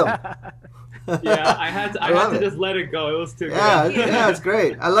it's awesome. Yeah, I had to, I love had to it. just let it go. It was too Yeah, good. yeah, it's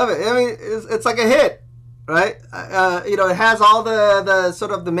great. I love it. I mean, it's like a hit, right? You know, it has all the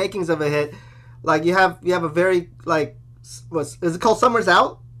sort of the makings of a hit. Like you have a very like what's is it called? Summer's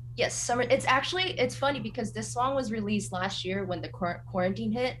Out? Yes, summer. It's funny because this song was released last year when the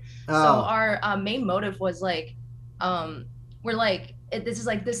quarantine hit. So Oh. our main motive was like, we're like, this is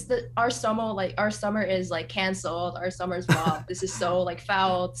like our summer is like canceled. Our summer's robbed. This is so like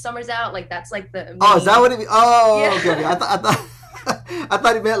foul. Summer's out. Like that's like the. Oh, is that what it means? Oh, Yeah. okay. I thought I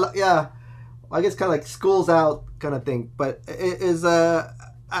thought it meant like, yeah. I guess kind of like school's out kind of thing. But it is I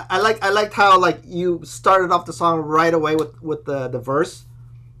liked how like you started off the song right away with the verse,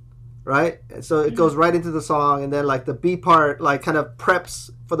 right? And so it goes right into the song, and then like the B part like kind of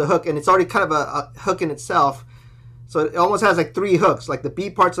preps for the hook, and it's already kind of a hook in itself. So it almost has like three hooks. Like the B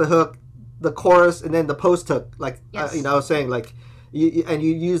part's a hook, the chorus, and then the post hook. Like Yes. you know, I was saying like you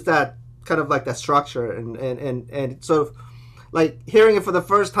use that kind of like that structure and sort of like hearing it for the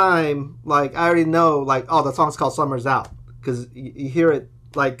first time. Like I already know like oh the song's called Summer's Out because you hear it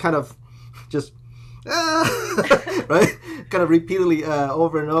like kind of just right kind of repeatedly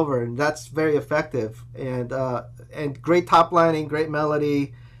over and over, and that's very effective and great top lining, great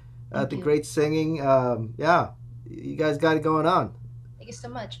melody, I think great singing. Yeah, you guys got it going on. Thank you so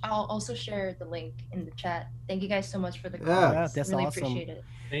much. I'll also share the link in the chat. Thank you guys so much for the Yeah. comments. Yeah, that's really awesome. appreciate it.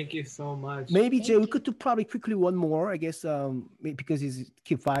 Thank you so much. Maybe Thank Jay, we you. could do probably quickly one more. I guess because it's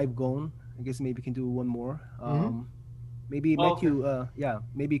keep 5 going. I guess maybe we can do one more. Maybe Oh, Matthew, yeah,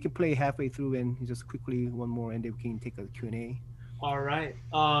 maybe you can play halfway through and just quickly one more, and then we can take a Q&A. All right.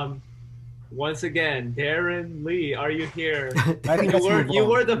 Once again, Darren Lee, are you here? I think You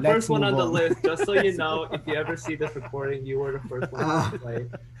were the Let's first one on move the on. list. Just so you know, if you ever see this recording, you were the first one to play.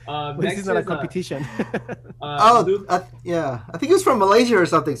 This Next is not a is, competition. Luke, Yeah, I think he was from Malaysia or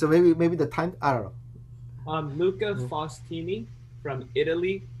something. So maybe the time I don't know. Luca Faustini from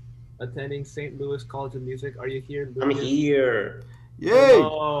Italy, attending St. Louis College of Music. Are you here, Lucas? I'm here. Yay!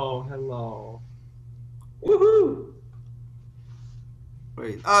 Hello. Woohoo!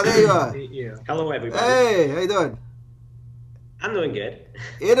 Wait. Oh, there you Nice are. to meet you. Hello, everybody. Hey, how you doing? I'm doing good.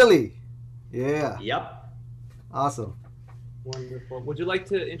 Italy. Yeah. Yep. Awesome. Wonderful. Would you like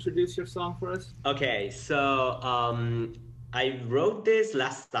to introduce your song for us? Okay, so I wrote this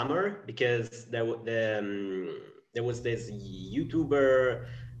last summer because there was this YouTuber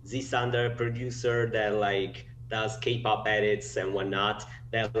Z Sander producer that like does K-pop edits and whatnot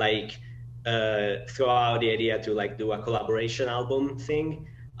that like throw out the idea to like do a collaboration album thing.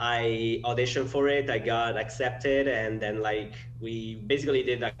 I auditioned for it, I got accepted, and then like we basically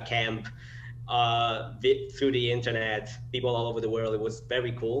did a camp through the internet, people all over the world. It was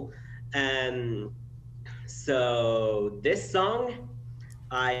very cool. And so this song,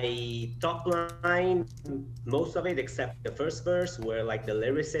 I top line most of it except the first verse where like the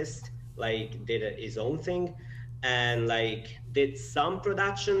lyricist like did his own thing and like did some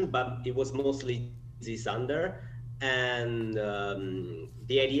production, but it was mostly Z Sander. And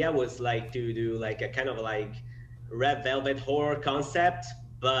the idea was like to do like a kind of like Red Velvet horror concept,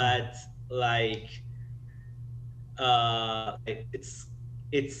 but like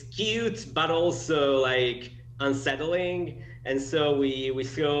it's cute but also like unsettling, and so we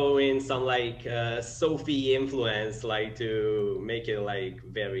throw in some like Sophie influence like to make it like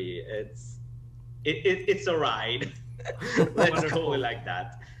very it's a ride. Let's call it like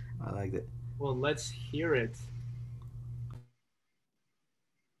that. I liked it. Well, let's hear it.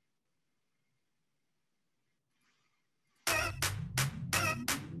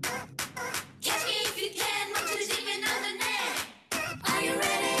 Catch me if you can, want you deep in on the net. Are you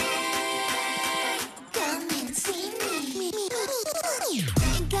ready? Come and see me.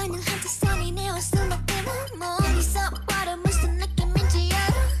 인간은 한테 선이 내어 수많게는 멀리서 봐도 무슨 느낌인지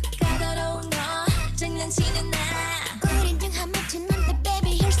알아. 까다로운 너 장난치는 나 우린 중 한 맺히는데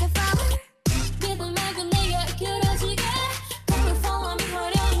baby here's the flower. 믿음 말고 내가 이끌어주게. Come follow me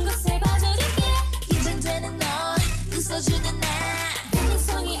어려운 곳에 봐줘줄게. 긴장되는 너 웃어주는 나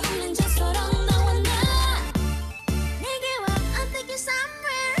가능성이 없는 저처럼 너와 나 내게 와 I'll take you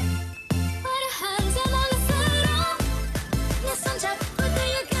somewhere 화려한 자막으로 내 손 잡고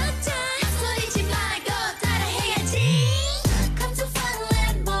달려가자 소리지 말고 따라해야지 Come to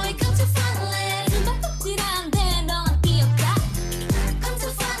Funland boy come to Funland 숨바꼭질한데 넌 뛰어가 Come to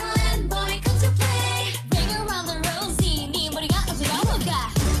Funland boy come to play Ring around the rosy 네 머리가 어지러워 가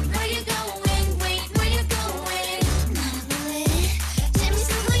Where you going wait where you going 나를 볼래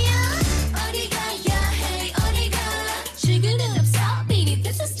재밌어 보여 어디 가야 해 어디가 출근은 없어 baby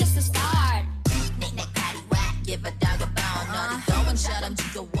this is just a start 닉넥 paddywhack give a dog a bone 너는 going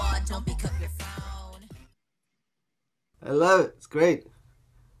지겨워 don't pick up your phone I love it. It's great.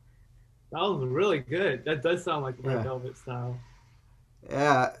 That was really good. That does sound like Red Yeah. Velvet style.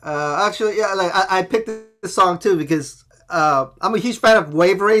 Yeah, actually, yeah, like I picked this song too because I'm a huge fan of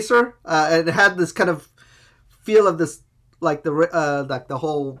Wave Racer. And it had this kind of feel of this, like the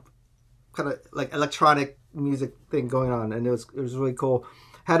whole kind of like electronic music thing going on, and it was really cool.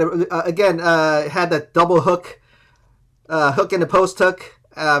 Had had that double hook, hook and a post hook,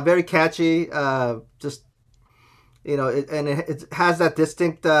 very catchy. Just it has that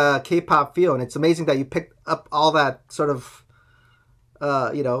distinct K-pop feel, and it's amazing that you picked up all that sort of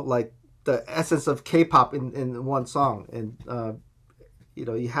like the essence of K-pop in one song, and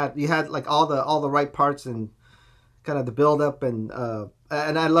you had like all the right parts and kind of the build up, and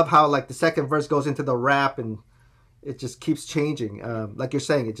I love how like the second verse goes into the rap, and it just keeps changing. Like you're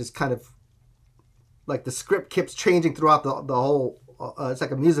saying, it just kind of like the script keeps changing throughout the whole. It's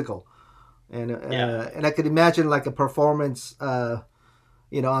like a musical, and and I could imagine like a performance,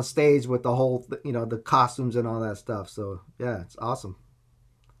 on stage with the whole, the costumes and all that stuff. So yeah, it's awesome.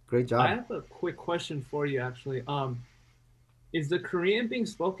 Great job. I have a quick question for you, actually. Is the Korean being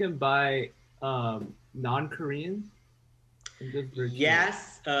spoken by non-Koreans?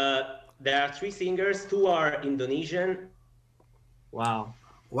 Yes, there are 3 singers. 2 are Indonesian. Wow.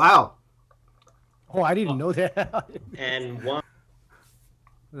 Wow. Oh, I didn't know that. And 1.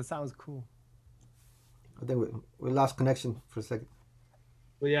 That sounds cool. I think we lost connection for a second.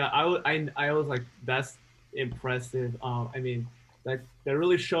 But yeah, I was like, that's impressive. I mean, that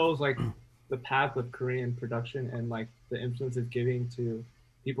really shows like the path of Korean production and like the influence it's giving to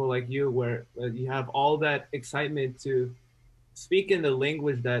people like you, where you have all that excitement to speak in the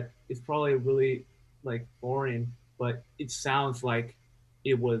language that is probably really like foreign, but it sounds like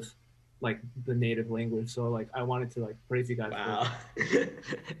it was like the native language. So like I wanted to like praise you guys. Wow.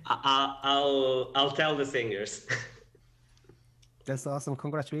 I'll tell the singers. That's awesome.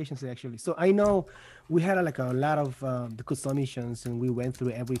 Congratulations, actually. So I know we had like a lot of the good submissions, and we went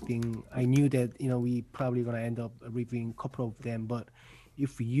through everything. I knew that we probably gonna end up reviewing a couple of them, but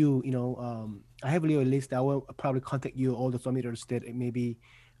if I have a little list. I will probably contact you all the submitters that maybe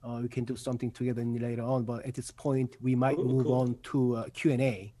we can do something together later on. But at this point, we might move on to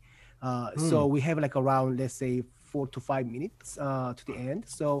Q&A. So we have like around, let's say, 4 to 5 minutes to the end.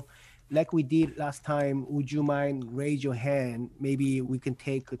 So like we did last time, would you mind raise your hand? Maybe we can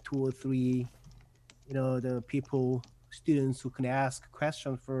take 2 or 3, the students who can ask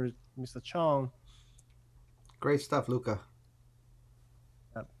questions for Mr. Chong. Great stuff, Luca.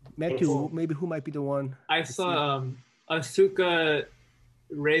 Matthew, maybe who might be the one? I saw Asuka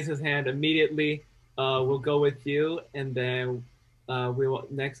raise his hand immediately. We'll go with you, and then we will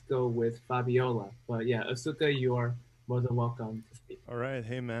next go with Fabiola. But yeah, Asuka, you are more than welcome to speak. All right.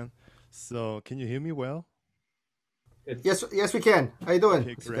 Hey, man. So can you hear me well? Yes, we can. How you doing?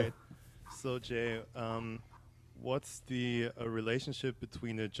 Okay, great. So Jay, what's the relationship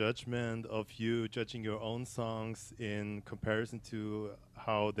between the judgment of you judging your own songs in comparison to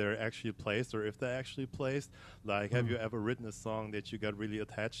how they're actually placed or if they're actually placed. Like, have you ever written a song that you got really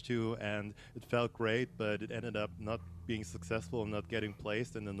attached to and it felt great, but it ended up not being successful and not getting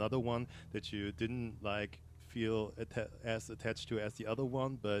placed, and another one that you didn't like feel as attached to as the other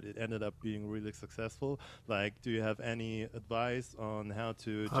one, but it ended up being really successful? Like, do you have any advice on how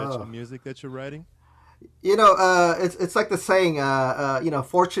to judge the music that you're writing? You know, it's like the saying, you know,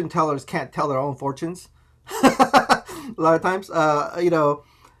 fortune tellers can't tell their own fortunes. A lot of times, you know,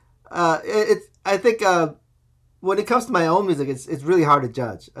 it's I think when it comes to my own music, it's really hard to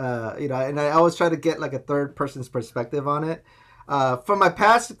judge. You know, and I always try to get like a third person's perspective on it. From my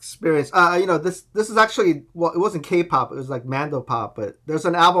past experience, you know, this is actually, well, it wasn't K-pop, it was like Mando pop, but there's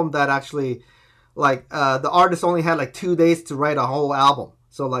an album that actually, like, the artist only had like 2 days to write a whole album.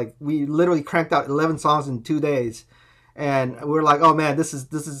 So like we literally cranked out 11 songs in 2 days, and we were like, oh man, this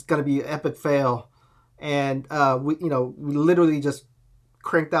is gonna be an epic fail, and we literally just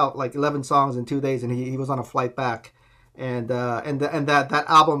cranked out like 11 songs in 2 days, and he was on a flight back, and that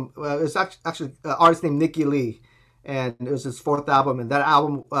album is actually an artist named Nikki Lee, and it was his fourth album, and that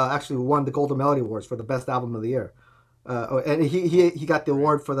album actually won the Golden Melody Awards for the best album of the year, and he got the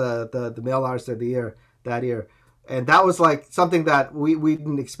award for the male artist of the year that year. And that was like something that we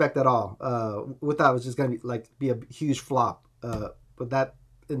didn't expect at all. We thought it was just going to be a huge flop. But that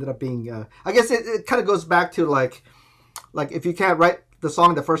ended up being, I guess it kind of goes back to like if you can't write the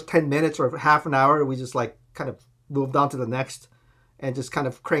song the first 10 minutes or half an hour, we just like kind of moved on to the next and just kind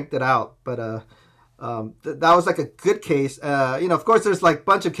of cranked it out. But that was like a good case. You know, of course, there's like a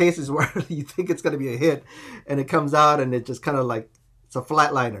bunch of cases where you think it's going to be a hit and it comes out and it just kind of like, it's a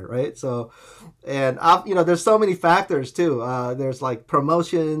flatliner, right? So, and you know, there's so many factors too. There's like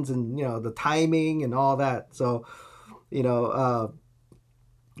promotions and, you know, the timing and all that. So, you know,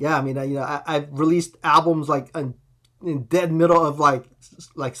 yeah, I mean, you know, I've released albums like in dead middle of like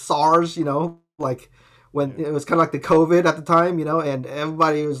SARS, you know, like when it was kind of like the COVID at the time, you know, and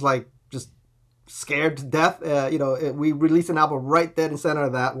everybody was like just scared to death. You know, we released an album right dead in center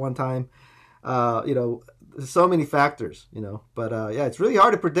of that one time. You know, there's so many factors, you know, but yeah, it's really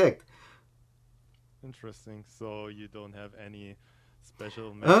hard to predict. Interesting. So you don't have any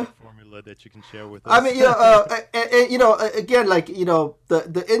special magic formula that you can share with us? I mean, you know, and, you know, again, like, you know,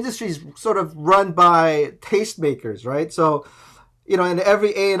 the industry's sort of run by tastemakers, right? So, you know, and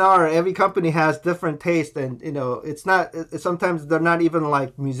every A&R, every company has different taste, and, you know, it's not, sometimes they're not even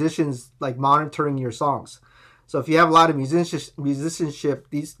like musicians like monitoring your songs. So if you have a lot of musicianship,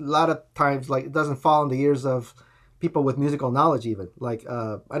 a lot of times like it doesn't fall in the ears of people with musical knowledge even. Like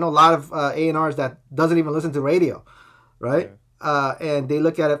I know a lot of A&Rs that doesn't even listen to radio, right? Yeah. And they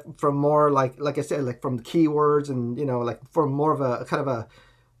look at it from more like I said, like from the keywords and, you know, like from more of a kind of a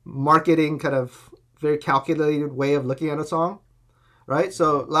marketing kind of very calculated way of looking at a song, right?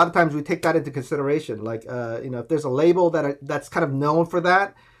 So a lot of times we take that into consideration. Like you know, if there's a label that's kind of known for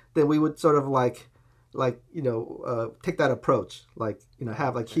that, then we would sort of like you know, take that approach, like, you know,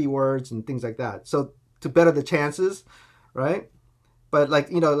 have like keywords and things like that, so to better the chances, right? But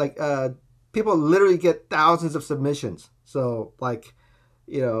like, you know, like people literally get thousands of submissions, so like,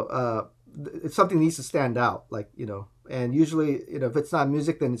 you know, if something needs to stand out, like, you know, and usually, you know, if it's not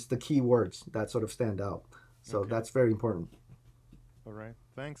music, then it's the keywords that sort of stand out, so that's very important. All right,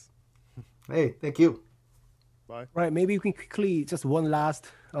 thanks. Hey, thank you. Bye. Right, maybe we can quickly, just one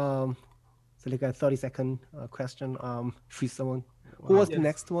last so like a 30-second question. Choose someone. Who was the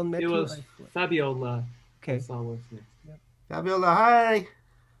next one, Matthew? It was Fabiola. Okay. Was next. Yeah. Fabiola, hi.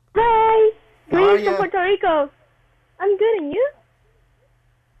 Hi. How are Greetings you? from Puerto Rico. I'm good, and you?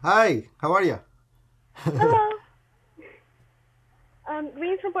 Hi. How are you? Hello.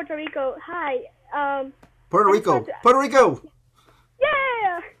 Greetings from Puerto Rico. Hi. Puerto Rico. Puerto Rico.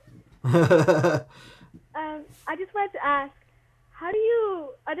 Yeah. I just wanted to ask,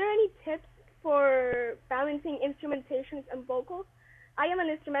 are there any tips for balancing instrumentations and vocals? I am an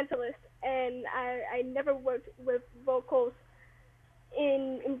instrumentalist, and I never worked with vocals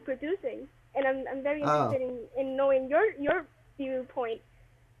in producing, and I'm very interested in knowing your viewpoint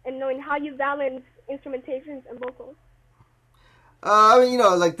and knowing how you balance instrumentations and vocals. I mean, you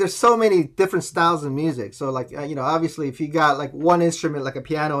know, like there's so many different styles of music. So like, you know, obviously if you got like one instrument, like a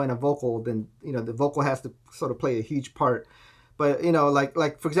piano and a vocal, then, you know, the vocal has to sort of play a huge part. But, you know, like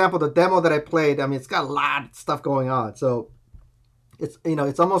for example, the demo that I played, I mean, it's got a lot of stuff going on. So it's, you know,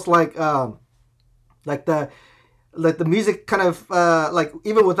 it's almost like the music kind of, like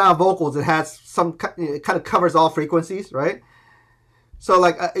even without vocals, it has it kind of covers all frequencies, right? So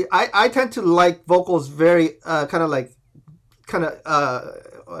like, I tend to like vocals very,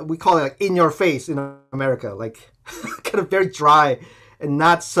 we call it like in your face in America, like kind of very dry and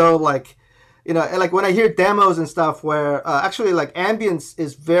not so like, you know, like when I hear demos and stuff where actually like ambience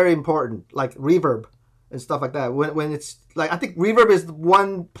is very important, like reverb and stuff like that. When it's like, I think reverb is the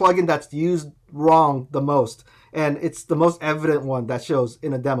one plugin that's used wrong the most, and it's the most evident one that shows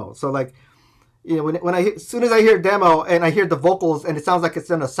in a demo. So like, you know, when as soon as I hear a demo and I hear the vocals and it sounds like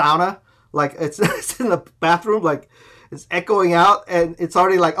it's in a sauna, like it's in the bathroom, like it's echoing out, and it's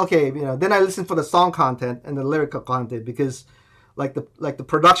already like, okay, you know, then I listen for the song content and the lyrical content, because like the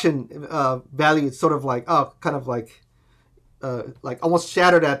production value, it's sort of like, oh, kind of like almost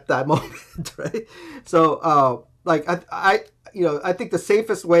shattered at that moment, right? So like I you know, I think the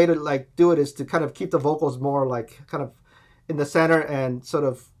safest way to like do it is to kind of keep the vocals more like kind of in the center, and sort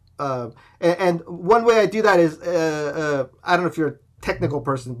of and one way I do that is I don't know if you're a technical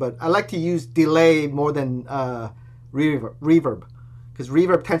person, but I like to use delay more than reverb, because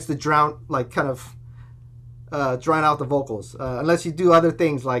reverb tends to drown, like kind of drown out the vocals, unless you do other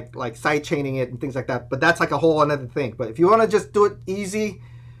things like side chaining it and things like that. But that's like a whole another thing. But if you want to just do it easy,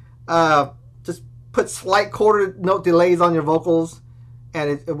 just put slight quarter note delays on your vocals, and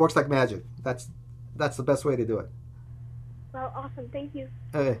it works like magic. That's the best way to do it. Well, awesome. Thank you.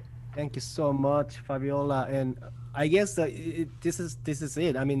 Okay. Thank you so much, Fabiola. And I guess this is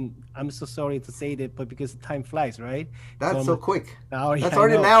it. I mean, I'm so sorry to say that, but because time flies, right? That's so quick. Now, that's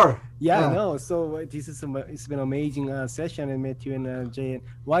already an hour. Yeah, I know. So it's been an amazing session, and Matthew and Jay.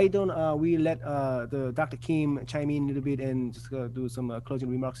 Why don't we let the Dr. Kim chime in a little bit and just do some closing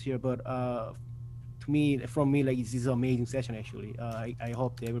remarks here? But from me, like, this is an amazing session actually. I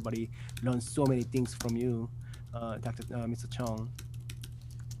hope that everybody learns so many things from you, Mr. Chong.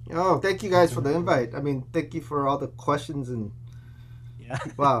 Oh, thank you guys for the invite. I mean, thank you for all the questions, and yeah,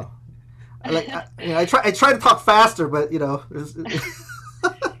 wow. I try to talk faster, but you know.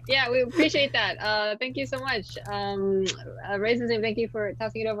 Yeah, we appreciate that. Thank you so much. Raisins, thank you for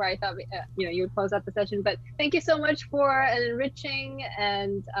tossing it over. I thought you would close out the session, but thank you so much for an enriching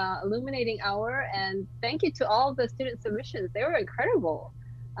and illuminating hour, and thank you to all the student submissions. They were incredible.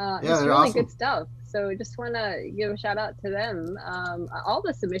 It's really awesome. Good stuff. So just want to give a shout out to them. All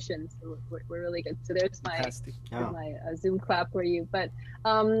the submissions were really good. So there's my Zoom clap for you. But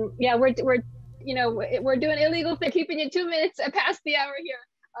yeah, we're doing illegal thing, keeping you 2 minutes past the hour here.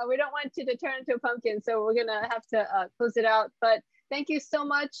 We don't want you to turn into a pumpkin, so we're gonna have to close it out. But thank you so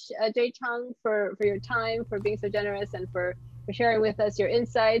much, Jay Chung, for your time, for being so generous, and for sharing with us your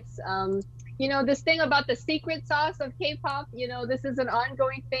insights. You know, this thing about the secret sauce of K-pop, you know, this is an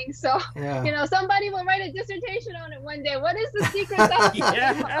ongoing thing. So, you know, somebody will write a dissertation on it one day. What is the secret sauce?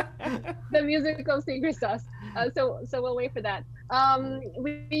 The musical secret sauce. So we'll wait for that.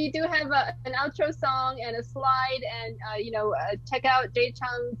 We do have an outro song and a slide, and check out Jay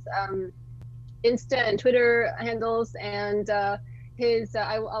Chung's Insta and Twitter handles, and his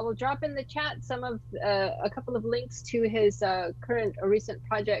I will drop in the chat some of a couple of links to his current or recent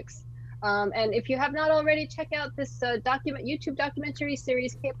projects. And if you have not already, check out this YouTube documentary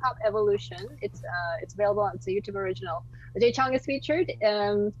series, K-pop Evolution. It's available. It's a YouTube original. Jay Chung is featured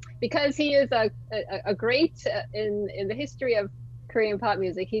because he is a great in the history of Korean pop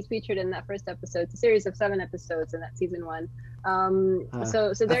music. He's featured in that first episode. It's a series of 7 episodes in that season 1.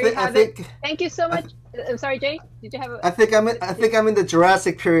 So there you have it. Thank you so much. I'm sorry, Jay. Did you have? I think I'm in the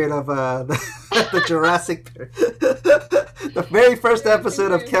Jurassic period of the Jurassic period. The very first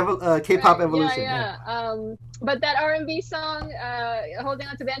episode of K-pop Evolution. Yeah. But that R&B song, "Holding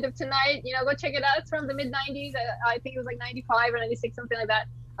On to the End of Tonight," go check it out. It's from the mid '90s. I think it was like '95 or '96, something like that.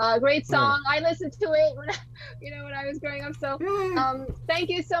 Great song. I listened to it when I was growing up. So thank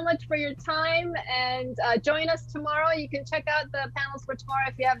you so much for your time, and join us tomorrow. You can check out the panels for tomorrow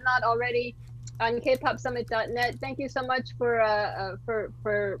if you have not already on kpopsummit.net. Thank you so much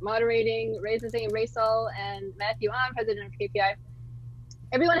for moderating, Raisins and Raisal, and Matthew. I'm president of KPI.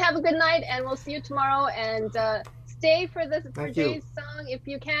 Everyone have a good night, and we'll see you tomorrow. And stay for Jay's song if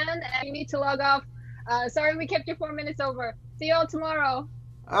you can, and you need to log off. Sorry we kept you 4 minutes over. See you all tomorrow.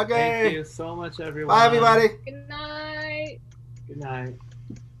 Okay. Thank you so much, everyone. Bye, everybody. Good night. Good night.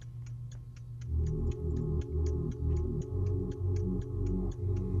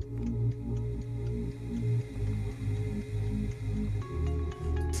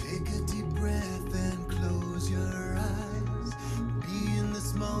 Take a deep breath and close your eyes. Be in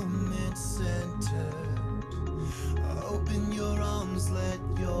this moment centered. Open your arms, let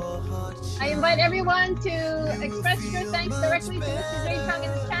your heart shine. I invite everyone to express your thanks directly to Mr. Jay Chung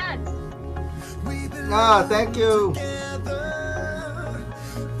in the chat. Thank you.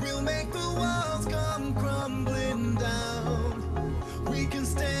 We'll make the walls come crumbling down. We can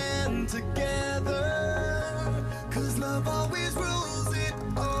stand together, 'cause love always rules.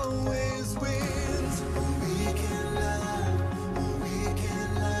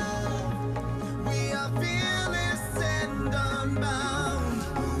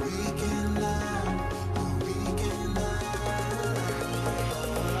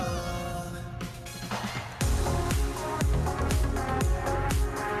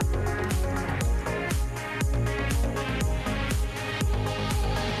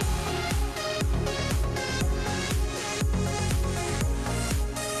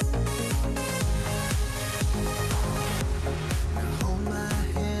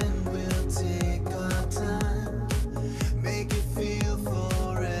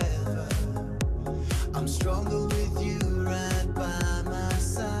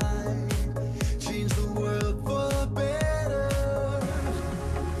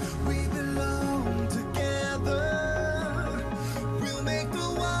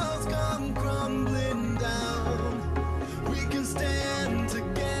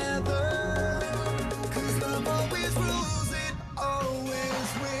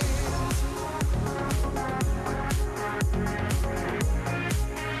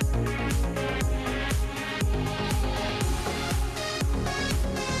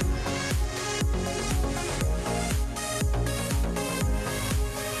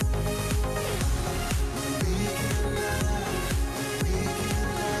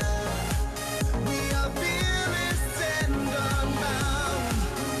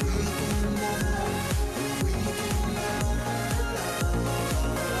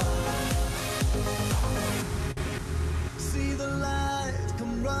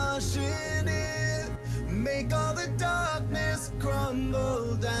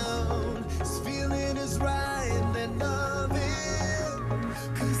 tumble down. This feeling is right and love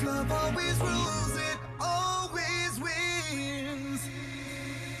it. 'Cause love always rules, it always wins.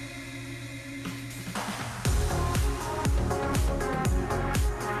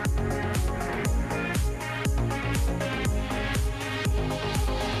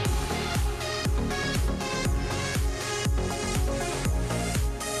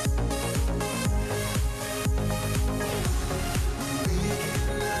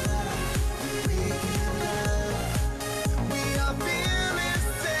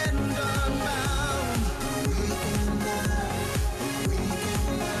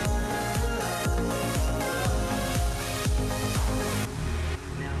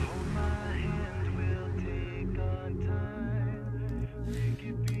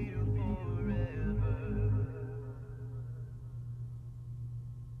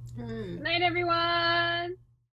 Good night, everyone.